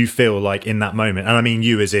together. You feel like in that moment, and I mean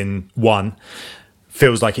you as in one,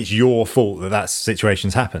 feels like it's your fault that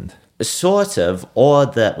situation's happened. Sort of, or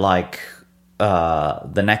that like...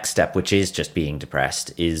 the next step, which is just being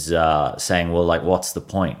depressed, is saying, well, like, what's the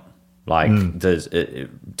point? Like,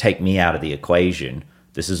 take me out of the equation.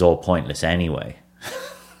 This is all pointless anyway.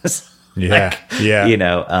 You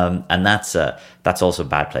know, and that's also a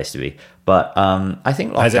bad place to be. But I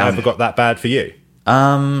think lockdown... Has it ever got that bad for you?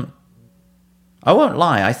 I won't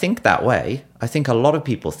lie. I think that way. I think a lot of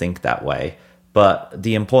people think that way. But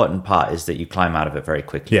the important part is that you climb out of it very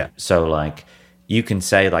quickly. Yeah. So, like... You can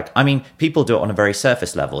say, like, I mean, people do it on a very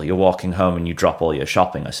surface level. You're walking home and you drop all your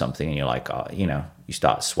shopping or something and you're like, oh, you know, you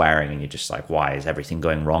start swearing and you're just like, why is everything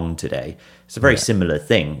going wrong today? It's a very similar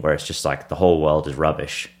thing where it's just like the whole world is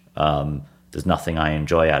rubbish. There's nothing I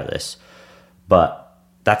enjoy out of this. But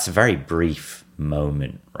that's a very brief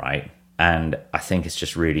moment, right? And I think it's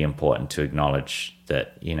just really important to acknowledge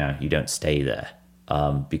that, you know, you don't stay there.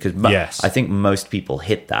 Because I think most people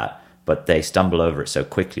hit that, but they stumble over it so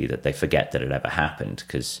quickly that they forget that it ever happened,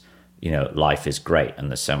 because life is great and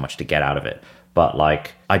there's so much to get out of it. But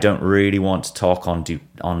like, I don't really want to talk on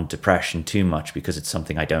depression too much because it's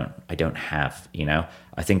something I don't have.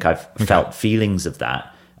 I think I've felt feelings of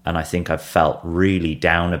that, and I think I've felt really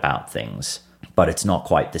down about things, but it's not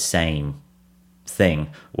quite the same thing.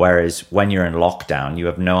 Whereas when you're in lockdown, you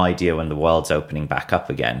have no idea when the world's opening back up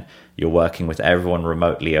again. You're working with everyone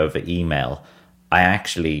remotely over email. I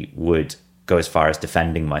actually would go as far as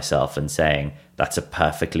defending myself and saying that's a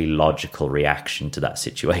perfectly logical reaction to that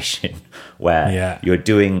situation where you're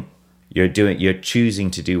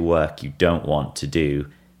choosing to do work you don't want to do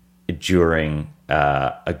during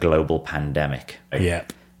a global pandemic. Yeah.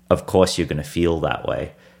 Of course you're going to feel that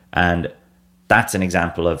way. And that's an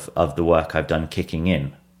example of the work I've done kicking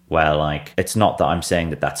in, where like, it's not that I'm saying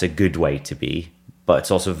that that's a good way to be, but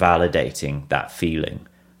it's also validating that feeling,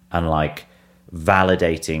 and like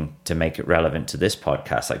validating, to make it relevant to this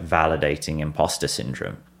podcast, like validating imposter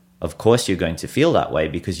syndrome. Of course you're going to feel that way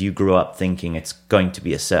because you grew up thinking it's going to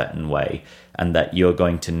be a certain way and that you're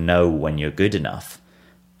going to know when you're good enough.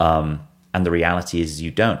 And the reality is you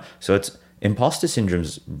don't. So imposter syndrome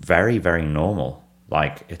is very, very normal.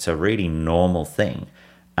 Like, it's a really normal thing.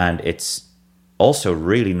 And it's also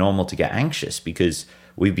really normal to get anxious because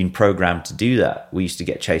we've been programmed to do that. We used to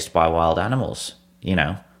get chased by wild animals,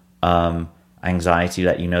 anxiety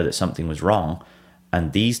let you know that something was wrong.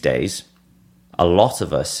 And these days, a lot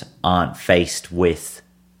of us aren't faced with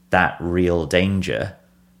that real danger.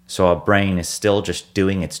 So our brain is still just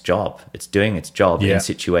doing its job. It's doing its job in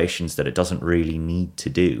situations that it doesn't really need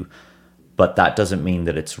to do. But that doesn't mean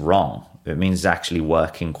that it's wrong. It means it's actually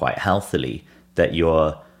working quite healthily. That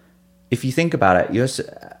if you think about it,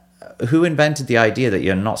 who invented the idea that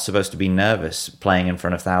you're not supposed to be nervous playing in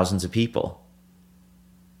front of thousands of people?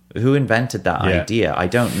 Who invented that idea? I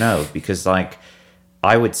don't know, because like,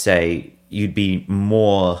 I would say you'd be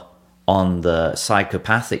more on the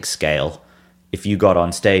psychopathic scale if you got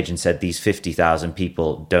on stage and said, these 50,000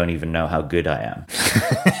 people don't even know how good I am.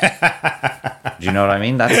 Do you know what I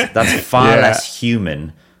mean? That's far less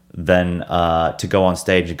human than to go on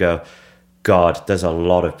stage and go, God, there's a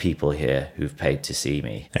lot of people here who've paid to see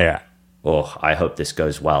me. Yeah. Or I hope this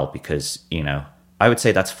goes well, because, I would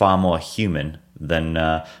say that's far more human than,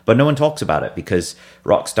 but no one talks about it because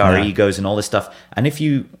rock star egos and all this stuff. And if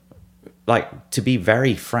you, like, to be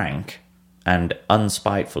very frank and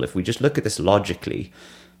unspiteful, if we just look at this logically,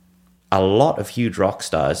 a lot of huge rock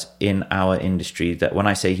stars in our industry, that when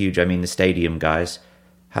I say huge, I mean the stadium guys,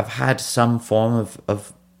 have had some form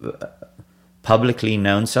of publicly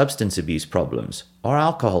known substance abuse problems or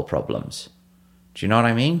alcohol problems. Do you know what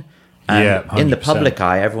I mean? And in the public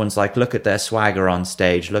eye, everyone's like, look at their swagger on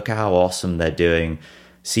stage. Look at how awesome they're doing.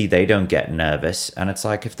 See, they don't get nervous. And it's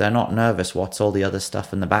like, if they're not nervous, what's all the other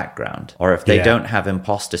stuff in the background? Or if they don't have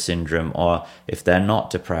imposter syndrome, or if they're not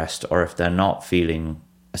depressed, or if they're not feeling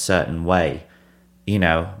a certain way,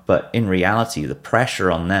 but in reality, the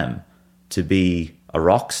pressure on them to be a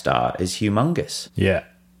rock star is humongous. Yeah.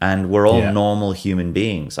 And we're all normal human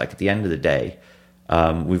beings. Like, at the end of the day,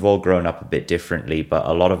 we've all grown up a bit differently, but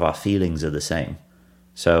a lot of our feelings are the same.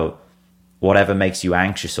 So whatever makes you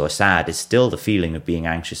anxious or sad is still the feeling of being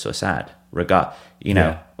anxious or sad.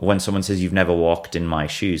 When someone says you've never walked in my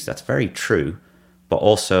shoes, that's very true. But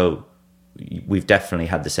also, we've definitely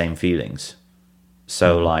had the same feelings.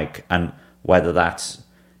 So like, and whether that's,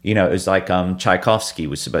 it was like Tchaikovsky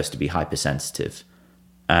was supposed to be hypersensitive.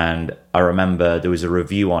 And I remember there was a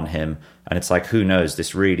review on him, and it's like, who knows,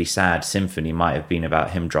 this really sad symphony might have been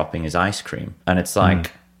about him dropping his ice cream. And it's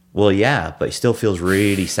like, well, yeah, but he still feels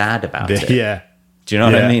really sad about it. Yeah. Do you know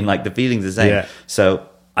what I mean? Like, the feeling's the same. Yeah. So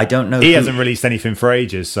I don't know. He hasn't released anything for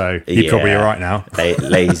ages, so he's probably all right now.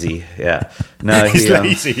 Lazy, yeah. No, he's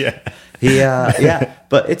lazy, yeah.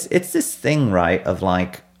 But it's this thing, right, of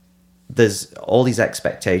like, there's all these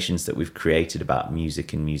expectations that we've created about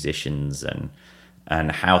music and musicians and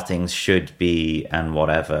how things should be and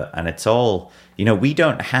whatever. And it's all, we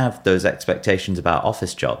don't have those expectations about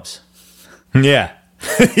office jobs. Yeah.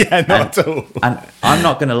 Not at all. And I'm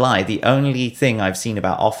not going to lie, the only thing I've seen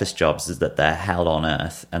about office jobs is that they're hell on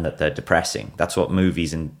earth and that they're depressing. That's what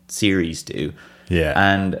movies and series do. Yeah.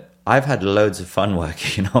 And I've had loads of fun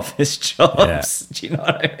working in office jobs. Do you know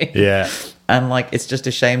what I mean? Yeah. And like, it's just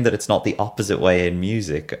a shame that it's not the opposite way in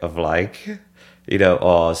music of like,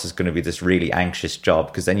 this is going to be this really anxious job,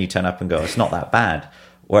 because then you turn up and go, it's not that bad.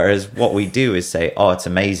 Whereas what we do is say, it's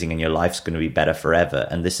amazing and your life's going to be better forever.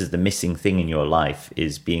 And this is the missing thing in your life,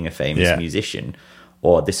 is being a famous musician,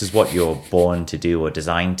 or this is what you're born to do or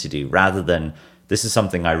designed to do, rather than this is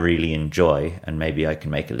something I really enjoy and maybe I can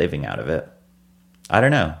make a living out of it. I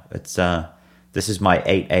don't know. It's This is my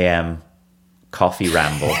 8 a.m. coffee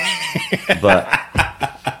ramble. But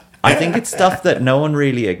I think it's stuff that no one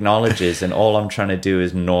really acknowledges, and all I'm trying to do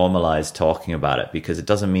is normalize talking about it, because it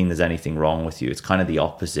doesn't mean there's anything wrong with you. It's kind of the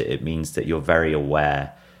opposite. It means that you're very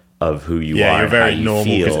aware of who you are. Yeah, you're and very how you normal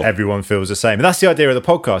feel. because everyone feels the same. And that's the idea of the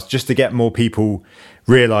podcast, just to get more people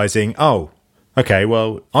realizing, oh, okay,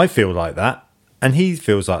 well, I feel like that and he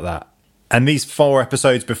feels like that. And these 4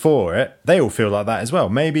 episodes before it, they all feel like that as well.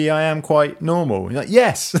 Maybe I am quite normal. You're like,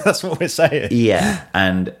 yes, that's what we're saying. Yeah,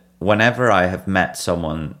 and whenever I have met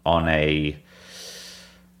someone on I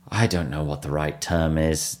don't know what the right term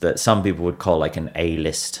is, that some people would call like an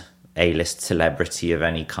A-list celebrity of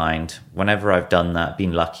any kind. Whenever I've done that,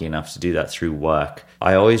 been lucky enough to do that through work,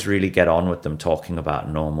 I always really get on with them talking about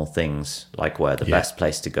normal things, like where the best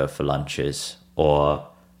place to go for lunch is, or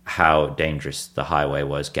how dangerous the highway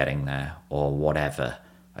was getting there, or whatever.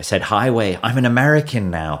 I said highway, I'm an American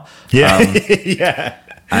now. Yeah. Yeah.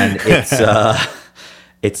 And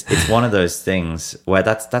it's one of those things where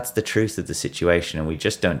that's the truth of the situation, and we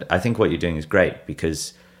just don't. I think what you're doing is great,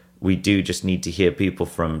 because we do just need to hear people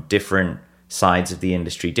from different sides of the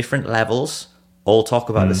industry, different levels, all talk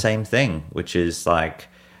about the same thing, which is like,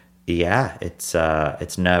 yeah, it's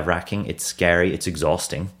nerve-wracking, it's scary, it's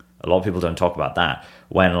exhausting. A lot of people don't talk about that.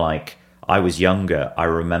 When like I was younger, I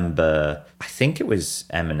remember, I think it was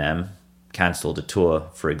Eminem cancelled a tour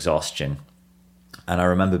for exhaustion. And I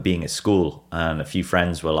remember being at school and a few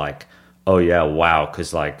friends were like, oh yeah, wow,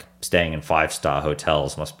 because like staying in 5-star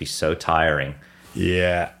hotels must be so tiring.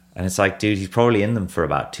 Yeah. And it's like, dude, he's probably in them for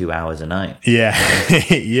about 2 hours a night. Yeah.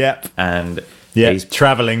 Yep. And he's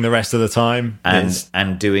traveling the rest of the time.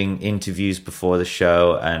 And doing interviews before the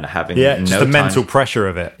show and having just the mental pressure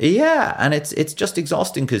of it. Yeah, and it's just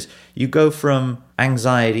exhausting, because you go from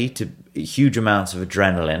anxiety to huge amounts of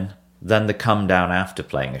adrenaline, then the come down after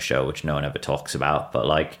playing a show, which no one ever talks about. But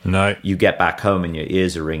like, no, you get back home and your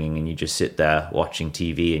ears are ringing and you just sit there watching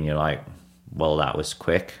TV and you're like, well, that was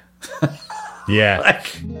quick. Yeah.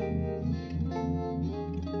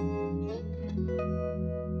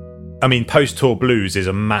 I mean, post-tour blues is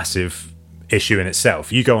a massive issue in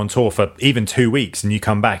itself. You go on tour for even 2 weeks and you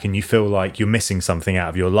come back and you feel like you're missing something out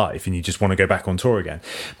of your life and you just want to go back on tour again.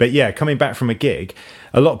 But yeah, coming back from a gig,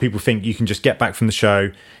 a lot of people think you can just get back from the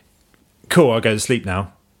show, cool, I'll go to sleep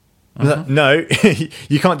now. No,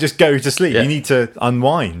 you can't just go to sleep. You need to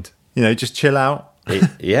unwind, just chill out.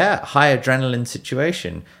 High adrenaline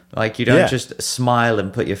situation. Like, you don't just smile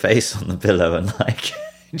and put your face on the pillow and like,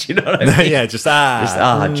 do you know what I mean? Yeah,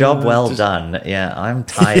 job well done. Yeah, I'm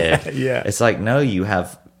tired. Yeah. It's like, no,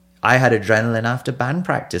 I had adrenaline after band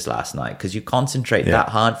practice last night, because you concentrate that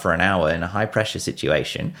hard for an hour in a high pressure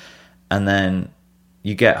situation, and then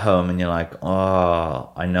you get home and you're like,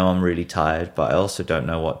 oh, I know I'm really tired, but I also don't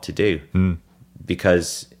know what to do,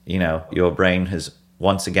 because your brain has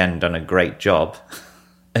once again done a great job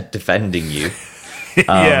at defending you.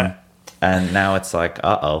 And now it's like,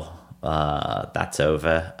 that's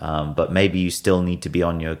over. But maybe you still need to be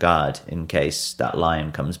on your guard in case that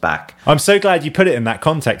lion comes back. I'm so glad you put it in that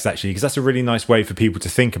context, actually, because that's a really nice way for people to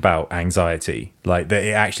think about anxiety. Like, that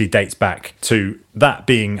it actually dates back to that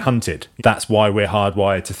being hunted. That's why we're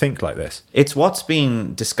hardwired to think like this. It's what's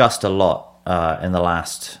been discussed a lot in the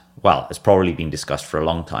last, well, it's probably been discussed for a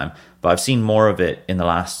long time, but I've seen more of it in the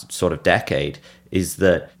last sort of decade, is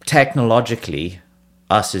that technologically,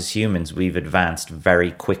 us as humans, we've advanced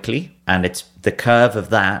very quickly. And it's the curve of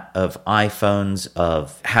that, of iPhones,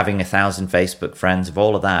 of having 1,000 Facebook friends, of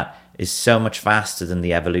all of that, is so much faster than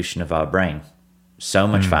the evolution of our brain. So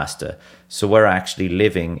much faster. So we're actually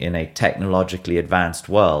living in a technologically advanced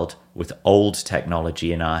world with old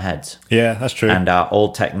technology in our heads. Yeah, that's true. And our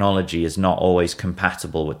old technology is not always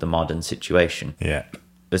compatible with the modern situation. Yeah.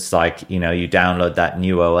 It's like, you download that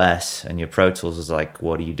new OS and your Pro Tools is like,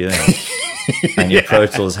 what are you doing? And your Pro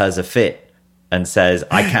Tools has a fit and says,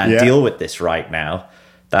 I can't deal with this right now.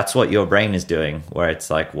 That's what your brain is doing, where it's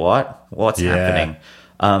like, what's happening?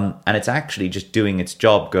 And it's actually just doing its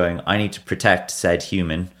job, going, I need to protect said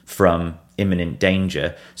human from imminent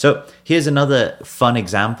danger. So here's another fun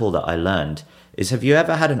example that I learned is, have you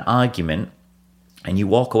ever had an argument and you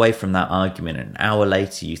walk away from that argument and an hour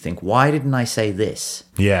later you think, why didn't I say this?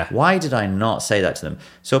 Yeah. Why did I not say that to them?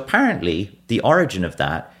 So apparently the origin of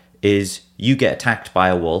that is you get attacked by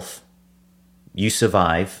a wolf, you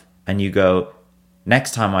survive, and you go,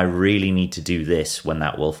 next time I really need to do this when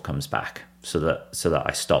that wolf comes back so that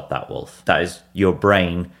I stop that wolf. That is your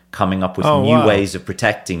brain coming up with new ways of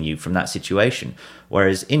protecting you from that situation.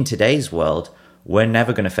 Whereas in today's world, we're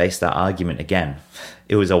never going to face that argument again.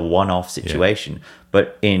 It was a one-off situation.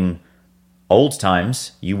 But in old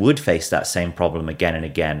times, you would face that same problem again and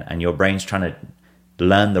again, and your brain's trying to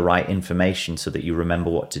learn the right information so that you remember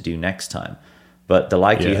what to do next time. But the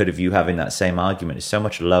likelihood of you having that same argument is so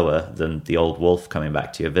much lower than the old wolf coming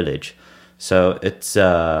back to your village. So it's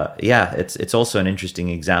it's also an interesting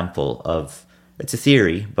example of, it's a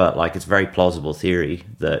theory, but like it's a very plausible theory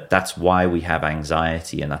that's why we have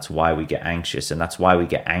anxiety, and that's why we get anxious, and that's why we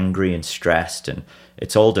get angry and stressed, and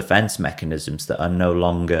it's all defense mechanisms that are no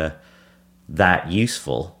longer that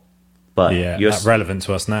useful. But you're not relevant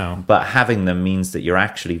to us now. But having them means that you're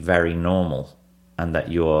actually very normal, and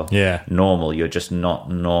that you're normal. You're just not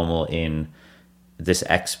normal in this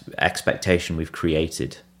expectation we've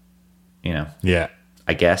created. You know? Yeah.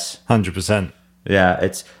 I guess. 100%. Yeah,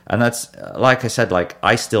 that's like I said, like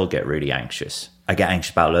I still get really anxious. I get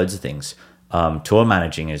anxious about loads of things. Tour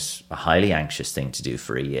managing is a highly anxious thing to do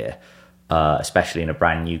for a year, especially in a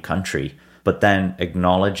brand new country. But then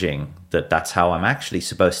acknowledging that that's how I'm actually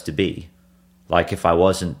supposed to be. Like if I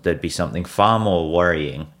wasn't, there'd be something far more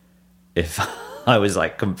worrying if I was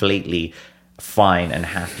like completely fine and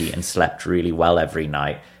happy and slept really well every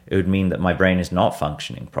night. It would mean that my brain is not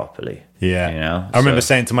functioning properly. Yeah. You know? I remember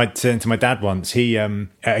saying to my dad once, he at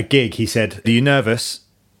a gig, he said, "Are you nervous?"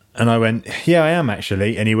 And I went, "Yeah, I am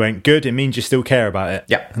actually." And he went, "Good, it means you still care about it."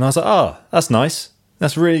 Yeah. And I was like, "Oh, that's nice.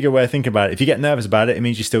 That's a really good way of thinking about it. If you get nervous about it, it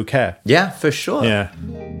means you still care." Yeah, for sure. Yeah.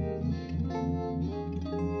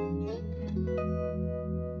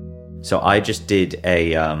 So I just did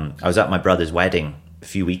I was at my brother's wedding a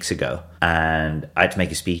few weeks ago, and I had to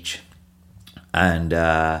make a speech. And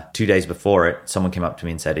 2 days before it, someone came up to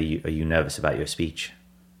me and said, are you nervous about your speech?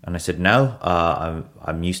 And I said, no,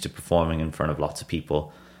 I'm used to performing in front of lots of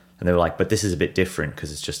people. And they were like, but this is a bit different because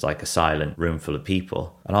it's just like a silent room full of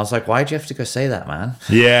people. And I was like, why'd you have to go say that, man?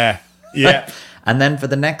 Yeah. Yeah. And then for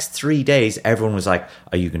the next 3 days, everyone was like,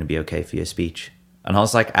 are you going to be okay for your speech? And I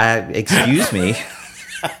was like, excuse me.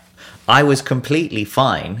 I was completely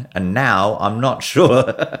fine, and now I'm not sure.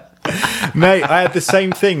 Mate, I had the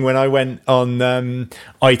same thing when I went on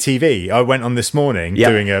ITV. I went on this morning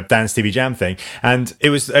doing a Dance TV Jam thing, and it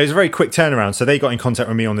was a very quick turnaround. So they got in contact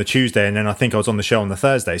with me on the Tuesday, and then I think I was on the show on the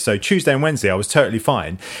Thursday. So Tuesday and Wednesday, I was totally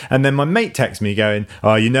fine. And then my mate texted me going, "Oh,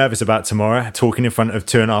 are you nervous about tomorrow? Talking in front of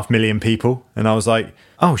 2.5 million people?" And I was like,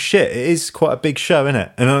 oh shit, it is quite a big show, isn't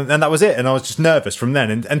it? And that was it. And I was just nervous from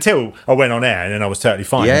then until I went on air, and then I was totally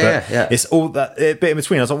fine. Yeah. It's all that bit in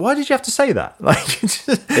between. I was like, why did you have to say that? Like,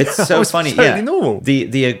 it's so funny. Totally normal.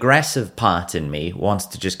 The aggressive part in me wants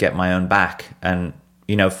to just get my own back and,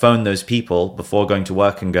 phone those people before going to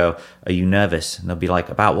work and go, are you nervous? And they'll be like,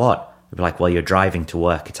 about what? They'll be like, well, you're driving to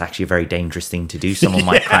work. It's actually a very dangerous thing to do. Someone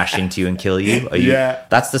might crash into you and kill you.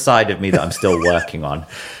 That's the side of me that I'm still working on.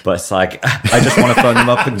 But it's like, I just want to phone them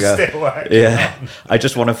up and go, I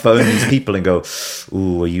just want to phone these people and go,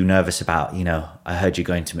 ooh, are you nervous about, I heard you're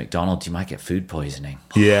going to McDonald's. You might get food poisoning.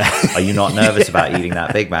 Yeah. Are you not nervous about eating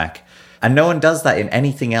that Big Mac? And no one does that in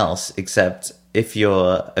anything else except if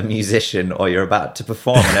you're a musician or you're about to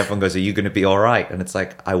perform and everyone goes, are you going to be all right? And it's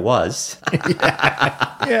like, I was.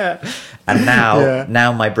 Yeah. And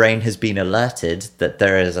now my brain has been alerted that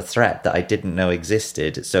there is a threat that I didn't know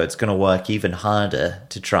existed. So it's going to work even harder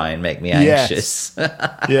to try and make me anxious.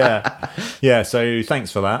 Yes. Yeah. So thanks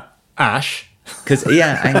for that, Ash. Because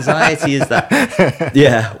anxiety is that.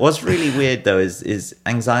 Yeah. What's really weird though is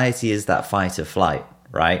anxiety is that fight or flight,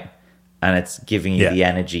 right? And it's giving you the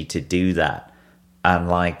energy to do that. And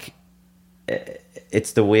like,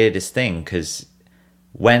 it's the weirdest thing because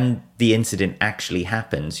when the incident actually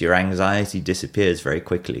happens, your anxiety disappears very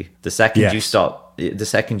quickly. The second you stop, the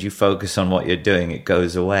second you focus on what you're doing, it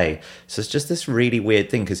goes away. So it's just this really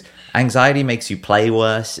weird thing because anxiety makes you play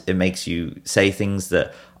worse. It makes you say things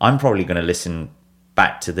that I'm probably going to listen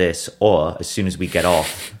back to this, or as soon as we get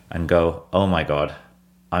off and go, oh my God,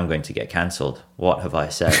 I'm going to get cancelled. What have I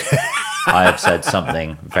said? I have said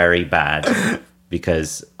something very bad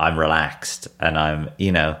because I'm relaxed and I'm,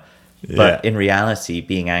 but in reality,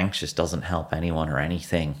 being anxious doesn't help anyone or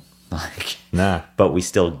anything. Like, but we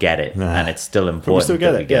still get it, and it's still important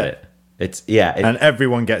that we get it. It's and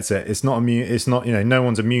everyone gets it. It's not immune. It's not, no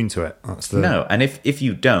one's immune to it. No, and if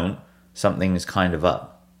you don't, something is kind of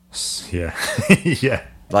up. Yeah, yeah.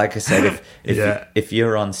 Like I said, if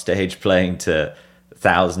you're on stage playing to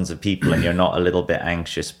thousands of people and you're not a little bit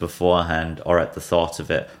anxious beforehand or at the thought of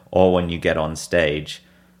it, or when you get on stage,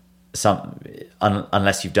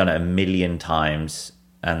 unless you've done it a million times,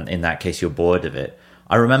 and in that case you're bored of it.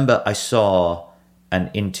 I remember I saw an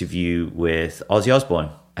interview with Ozzy Osbourne,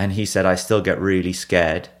 and he said, I still get really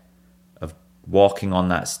scared of walking on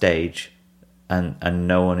that stage and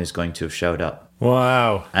no one is going to have showed up.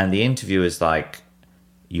 Wow. And the interviewer's like,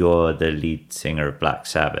 "You're the lead singer of Black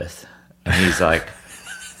Sabbath." And he's like,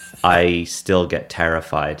 "I still get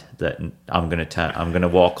terrified that I'm going to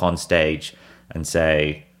walk on stage and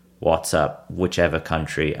say, 'What's up?' whichever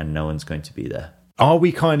country, and no one's going to be there." Are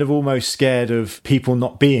we kind of almost scared of people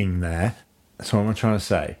not being there? That's what I'm trying to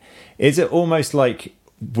say. Is it almost like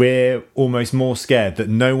we're almost more scared that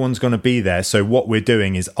no one's going to be there, so what we're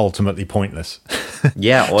doing is ultimately pointless?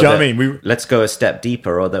 Yeah, or do you know what I mean? Let's go a step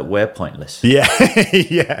deeper, or that we're pointless. Yeah,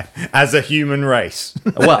 yeah. As a human race.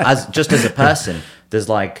 Well, as a person, there's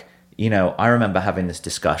like, I remember having this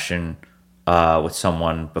discussion with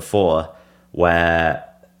someone before where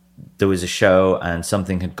there was a show and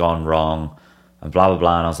something had gone wrong and blah, blah,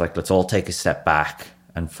 blah. And I was like, let's all take a step back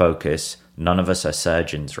and focus. None of us are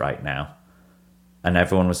surgeons right now. And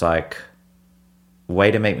everyone was like,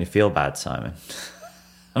 way to make me feel bad, Simon.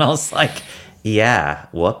 And I was like, yeah,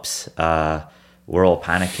 whoops. We're all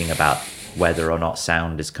panicking about whether or not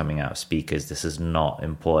sound is coming out of speakers. This is not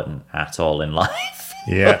important at all in life.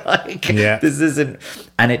 Yeah. Yeah. This isn't.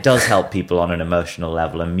 And it does help people on an emotional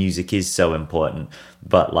level. And music is so important.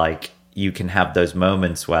 But like, you can have those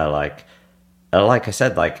moments where like I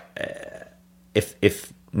said, like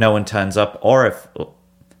if no one turns up, or if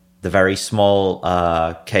the very small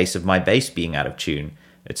case of my bass being out of tune,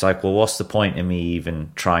 it's like, well, what's the point in me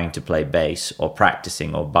even trying to play bass or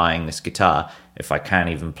practicing or buying this guitar if I can't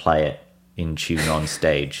even play it in tune on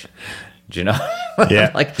stage? Do you know?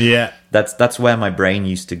 Yeah. Like, yeah. That's where my brain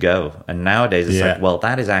used to go. And nowadays it's Yeah. like, well,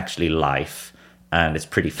 that is actually life, and it's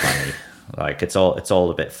pretty funny. Like it's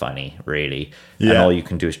all a bit funny, really. Yeah. And all you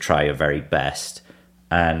can do is try your very best.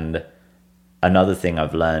 And another thing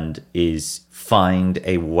I've learned is find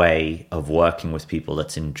a way of working with people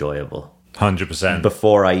that's enjoyable. 100%.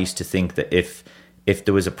 Before, I used to think that if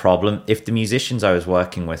there was a problem, if the musicians I was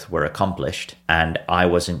working with were accomplished and I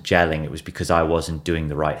wasn't gelling, it was because I wasn't doing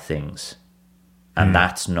the right things. And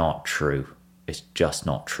that's not true. It's just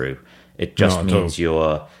not true. It just means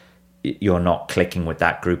you're not clicking with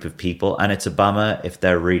that group of people. And it's a bummer if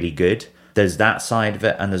they're really good. There's that side of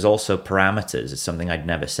it. And there's also parameters. It's something I'd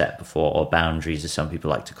never set before, or boundaries, as some people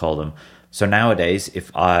like to call them. So nowadays,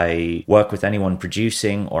 if I work with anyone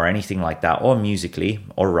producing or anything like that, or musically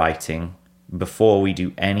or writing, before we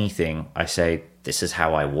do anything, I say, this is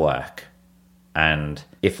how I work. And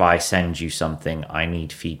if I send you something, I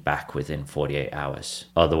need feedback within 48 hours.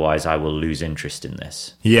 Otherwise, I will lose interest in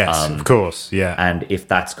this. Yes, of course. Yeah. And if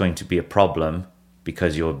that's going to be a problem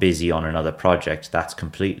because you're busy on another project, that's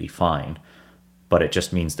completely fine. But it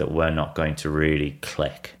just means that we're not going to really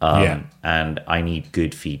click. And I need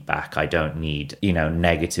good feedback. I don't need,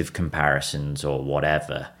 negative comparisons or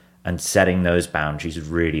whatever. And setting those boundaries is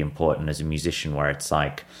really important as a musician, where it's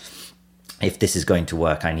like, if this is going to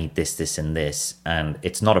work, I need this, this, and this. And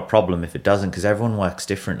it's not a problem if it doesn't, because everyone works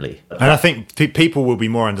differently. And I think people will be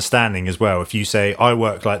more understanding as well. If you say, I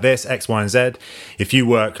work like this, X, Y, and Z. If you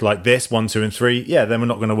work like this, 1, 2, and 3, yeah, then we're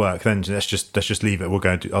not going to work. Then let's just leave it. We'll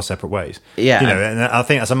go our separate ways. Yeah. And I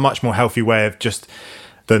think that's a much more healthy way of just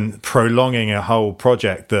than prolonging a whole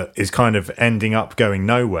project that is kind of ending up going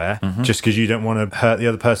nowhere just because you don't want to hurt the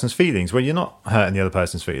other person's feelings. Well, you're not hurting the other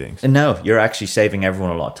person's feelings. No, you're actually saving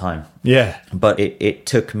everyone a lot of time. Yeah. But it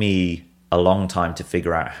took me a long time to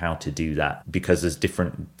figure out how to do that, because there's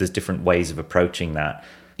different ways of approaching that.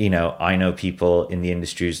 I know people in the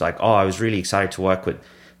industry who's like, oh, I was really excited to work with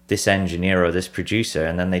this engineer or this producer,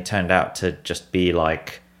 and then they turned out to just be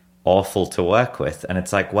like awful to work with. And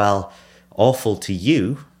it's like, well, awful to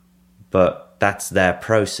you, but that's their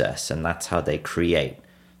process and that's how they create.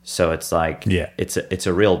 So it's like, it's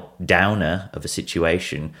a real downer of a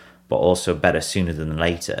situation, but also better sooner than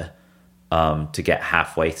later, to get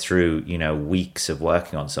halfway through, weeks of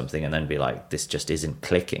working on something and then be like, this just isn't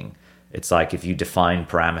clicking. It's like, if you define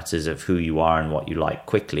parameters of who you are and what you like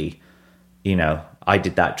quickly, I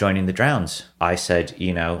did that joining the Drowns. I said,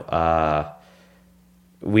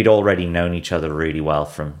 we'd already known each other really well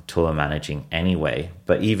from tour managing anyway.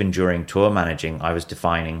 But even during tour managing, I was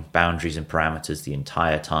defining boundaries and parameters the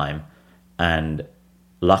entire time. And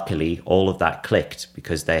luckily, all of that clicked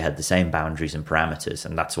because they had the same boundaries and parameters.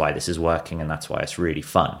 And that's why this is working, and that's why it's really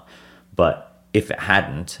fun. But if it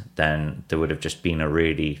hadn't, then there would have just been a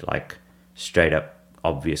really straight up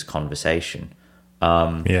obvious conversation.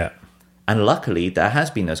 And luckily, there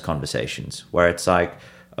has been those conversations where it's like,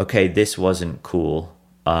 okay, this wasn't cool.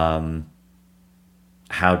 How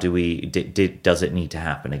do we does it need to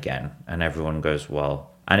happen again? And everyone goes,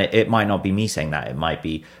 well, and it might not be me saying that, it might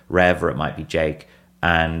be Rev, or it might be Jake,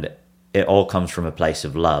 and it all comes from a place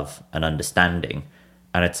of love and understanding.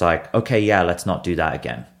 And it's like, okay, yeah, let's not do that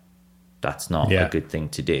again. That's not Yeah. a good thing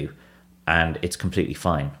to do. And it's completely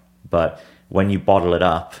fine. But when you bottle it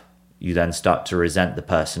up, you then start to resent the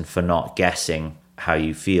person for not guessing how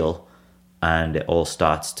you feel, and it all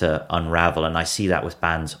starts to unravel. And I see that with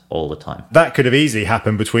bands all the time. That could have easily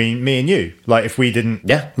happened between me and you. Like, if we didn't,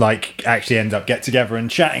 Yeah. like, actually end up get together and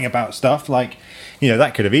chatting about stuff, like, you know,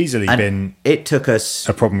 that could have easily been It took us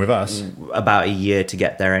a problem with us. about a year to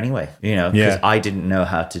get there anyway, you know, because Yeah. I didn't know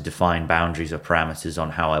how to define boundaries or parameters on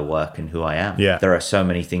how I work and who I am. Yeah. There are so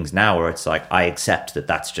many things now where it's like, I accept that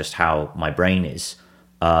that's just how my brain is.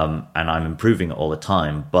 And I'm improving it all the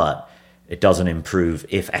time, but it doesn't improve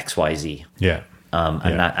if XYZ. Yeah.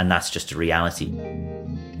 And that's just a reality.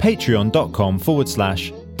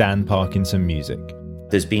 Patreon.com/Dan Parkinson Music.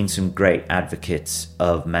 There's been some great advocates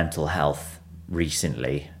of mental health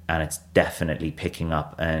recently, and it's definitely picking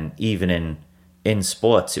up. And even in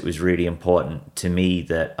sports, it was really important to me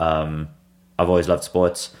that I've always loved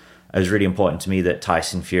sports. It was really important to me that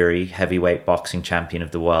Tyson Fury, heavyweight boxing champion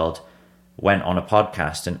of the world, went on a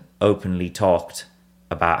podcast and openly talked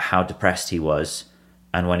about how depressed he was.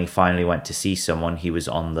 And when he finally went to see someone, he was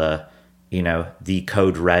on the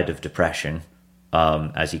code red of depression,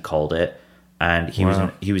 as he called it. And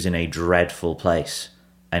he was in a dreadful place.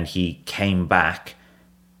 And he came back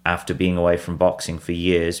after being away from boxing for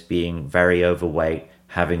years, being very overweight,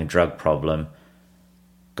 having a drug problem,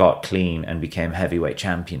 got clean and became heavyweight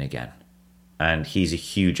champion again. And he's a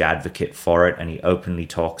huge advocate for it. And he openly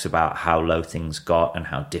talks about how low things got and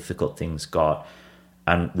how difficult things got.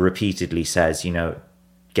 And repeatedly says,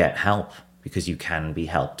 get help, because you can be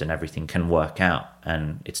helped and everything can work out.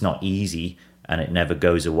 And it's not easy and it never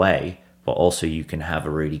goes away, but also you can have a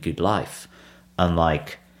really good life. And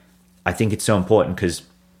like, I think it's so important because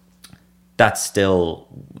that's still,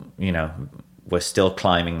 we're still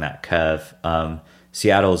climbing that curve.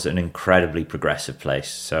 Seattle's an incredibly progressive place.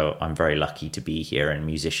 So I'm very lucky to be here, and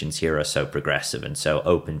musicians here are so progressive and so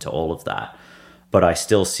open to all of that. But I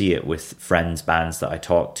still see it with friends, bands that I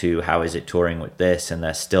talk to. How is it touring with this? And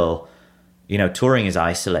they're still, touring is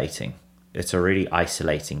isolating. It's a really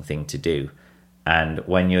isolating thing to do. And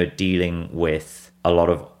when you're dealing with a lot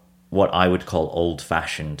of what I would call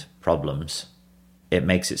old-fashioned problems, it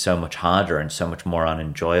makes it so much harder and so much more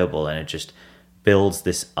unenjoyable. And it just builds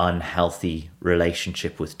this unhealthy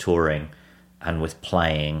relationship with touring and with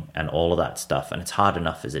playing and all of that stuff. And it's hard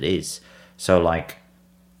enough as it is. So like,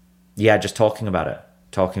 yeah, just talking about it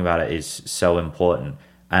is so important.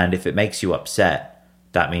 And if it makes you upset,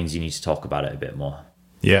 that means you need to talk about it a bit more.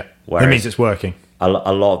 Yeah. Whereas that means it's working. A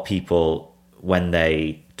lot of people, when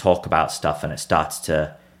they talk about stuff and it starts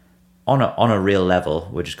to, on a real level,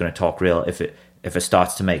 we're just going to talk real. If it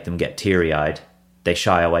starts to make them get teary-eyed, they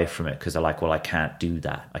shy away from it because they're like, well, I can't do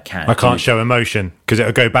that. I can't show emotion because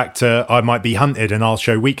it'll go back to I might be hunted and I'll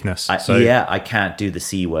show weakness. I can't do the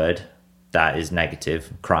C word. That is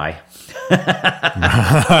negative. Cry.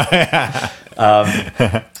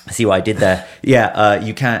 See what I did there? Yeah,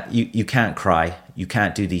 you can't cry. You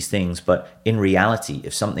can't do these things. But in reality,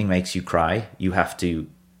 if something makes you cry, you have to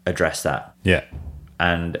address that. Yeah.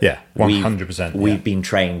 And 100%. We've been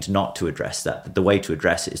trained not to address that. But the way to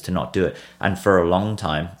address it is to not do it. And for a long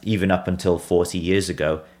time, even up until 40 years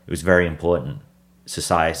ago, it was very important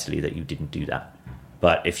societally that you didn't do that.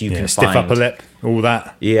 But if you can stiff upper lip, all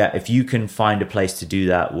that. Yeah, if you can find a place to do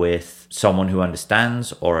that with someone who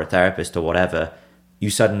understands or a therapist or whatever, you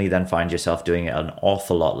suddenly then find yourself doing it an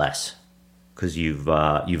awful lot less because you've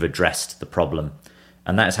addressed the problem.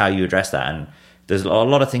 And that's how you address that. And there's a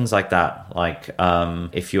lot of things like that. Like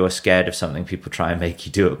if you're scared of something, people try and make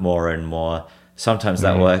you do it more and more. Sometimes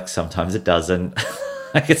that works, sometimes it doesn't.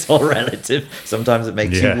 Like, it's all relative. Sometimes it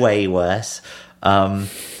makes you way worse.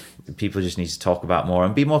 People just need to talk about more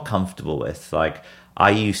and be more comfortable with. Like,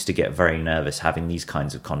 I used to get very nervous having these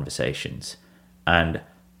kinds of conversations. And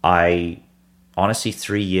I, honestly,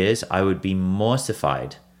 3 years, I would be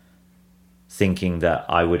mortified thinking that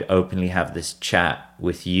I would openly have this chat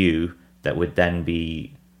with you that would then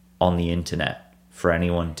be on the internet for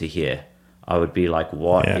anyone to hear. I would be like,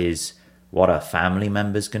 what are family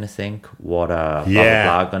members going to think? What are blah, blah,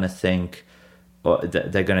 blah going to think? Or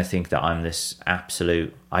they're going to think that I'm this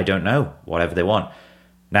absolute, I don't know, whatever they want.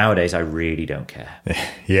 Nowadays, I really don't care.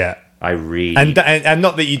 Yeah. I really... And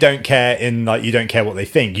not that you don't care you don't care what they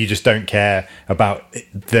think. You just don't care about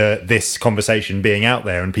this conversation being out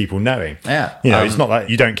there and people knowing. Yeah. It's not like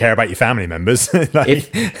you don't care about your family members.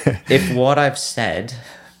 If what I've said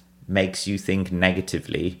makes you think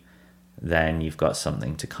negatively, then you've got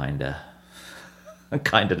something to kind of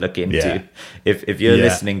look into. Yeah. If you're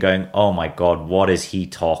listening going, oh my God, what is he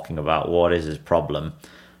talking about? What is his problem?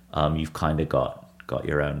 You've kind of got got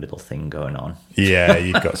your own little thing going on. Yeah,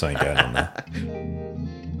 you've got something going on there.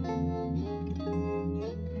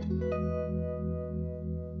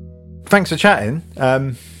 Thanks for chatting.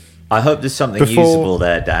 I hope there's something usable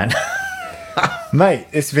there, Dan. Mate,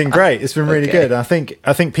 it's been great. It's been really good. I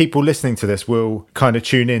think people listening to this will kind of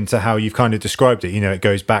tune in to how you've kind of described it. You know, it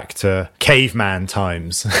goes back to caveman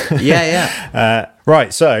times. Yeah.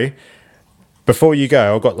 Right, so before you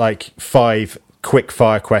go, I've got like 5 quick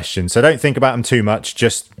fire questions. So don't think about them too much.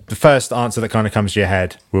 Just the first answer that kind of comes to your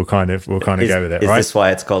head, we'll kind of go with it, right? Is this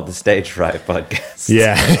why it's called the Stage Fright Podcast?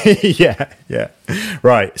 Yeah. yeah.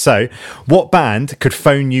 Right, so what band could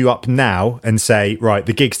phone you up now and say, right,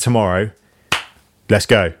 the gig's tomorrow, let's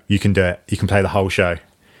go, you can do it, you can play the whole show?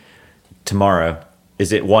 Tomorrow.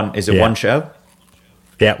 Is it one show?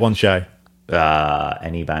 Yeah, one show.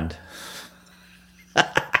 Any band.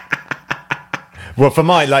 Well,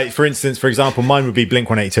 for example, mine would be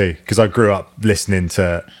Blink-182, because I grew up listening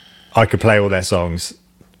to, I could play all their songs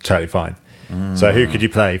totally fine. So who could you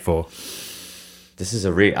play for? This is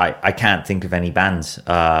I can't think of any bands.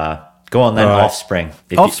 Go on then, right. Offspring.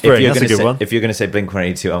 Offspring, that's a good one. If you're going to say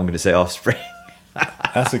Blink-182, I'm going to say Offspring.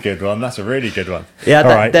 That's a good one. That's a really good one.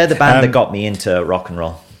 Yeah, they're the band that got me into rock and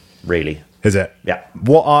roll, really. Is it? Yeah.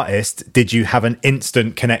 What artist did you have an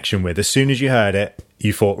instant connection with? As soon as you heard it,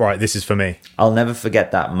 you thought, right, this is for me. I'll never forget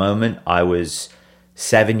that moment. I was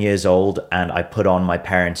 7 years old and I put on my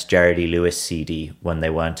parents' Jerry Lee Lewis CD when they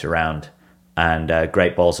weren't around. And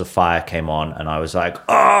Great Balls of Fire came on and I was like,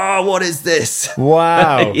 oh, what is this?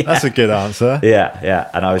 Wow, Yeah. That's a good answer. Yeah.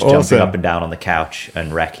 And I was jumping up and down on the couch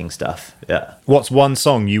and wrecking stuff. Yeah. What's one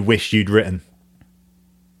song you wish you'd written?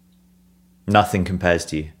 Nothing Compares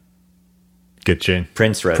to You. Good tune.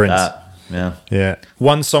 Prince wrote that. Yeah.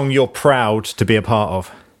 One song you're proud to be a part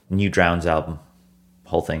of? New Drowns album.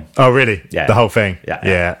 Whole thing. Oh, really? Yeah. The whole thing?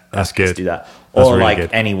 Yeah. That's good. Let's do that. That's or really like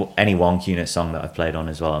good. any Wonk unit song that I've played on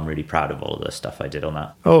as well. I'm really proud of all of the stuff I did on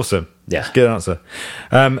that. Awesome. Yeah. Good answer.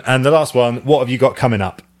 And the last one, what have you got coming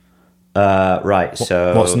up? Right.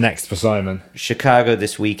 So what's next for Simon? Chicago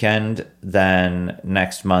this weekend. Then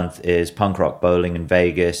next month is Punk Rock Bowling in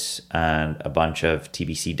Vegas and a bunch of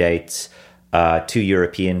TBC dates. 2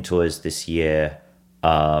 European tours this year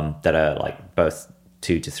that are like both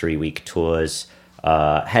 2 to 3 week tours.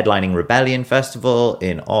 Headlining Rebellion Festival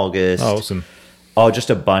in August. Oh, awesome. Oh, just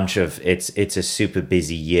a bunch of it's a super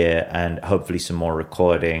busy year and hopefully some more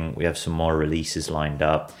recording. We have some more releases lined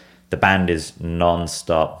up. The band is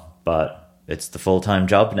non-stop, but it's the full-time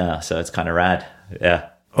job now, so it's kind of rad. Yeah.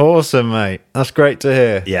 Awesome, mate. That's great to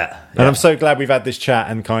hear. Yeah. And I'm so glad we've had this chat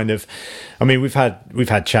and kind of, I mean, we've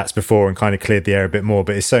had chats before and kind of cleared the air a bit more,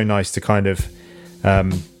 but it's so nice to kind of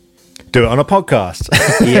do it on a podcast.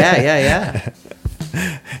 Yeah.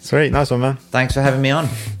 Sweet. Nice one, man. Thanks for having me on.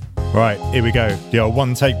 Right, here we go. The old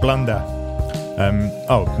one take blunder. Let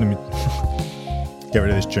me get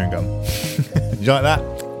rid of this chewing gum. Did you like that?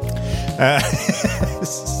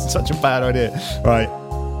 Such a bad idea. Right.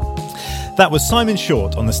 That was Simon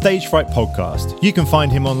Short on the Stage Fright Podcast. You can find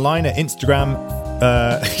him online at Instagram.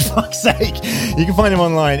 Fuck's sake. You can find him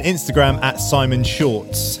online Instagram at Simon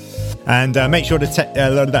Shorts. And make sure to check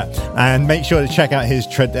out his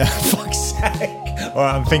fuck's sake. All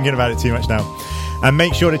right, I'm thinking about it too much now. And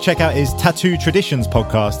make sure to check out his Tattoo Traditions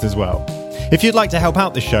podcast as well. If you'd like to help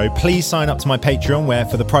out the show, please sign up to my Patreon, where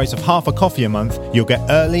for the price of half a coffee a month, you'll get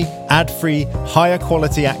early, ad-free, higher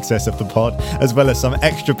quality access of the pod, as well as some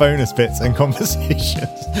extra bonus bits and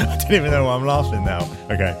conversations. I don't even know why I'm laughing now.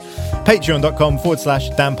 Okay.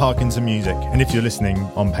 Patreon.com/Dan Parkinson Music. And if you're listening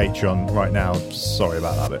on Patreon right now, sorry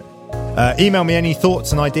about that bit. Email me any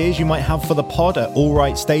thoughts and ideas you might have for the pod at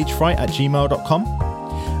allrightstagefright@gmail.com.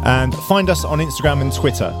 And find us on Instagram and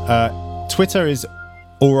Twitter. Twitter is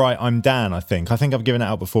Alright I'm Dan, I think. I've given it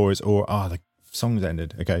out before. The song's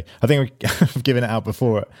ended. Okay. I think I've given it out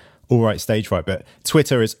before at Alright Stage Fright, but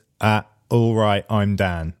Twitter is at Alright I'm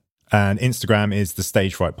Dan. And Instagram is the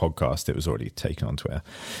Stage Fright Podcast. It was already taken on Twitter.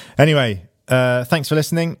 Anyway, thanks for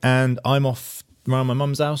listening, and I'm off around my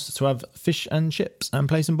mum's house to have fish and chips and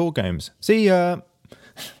play some board games. See ya!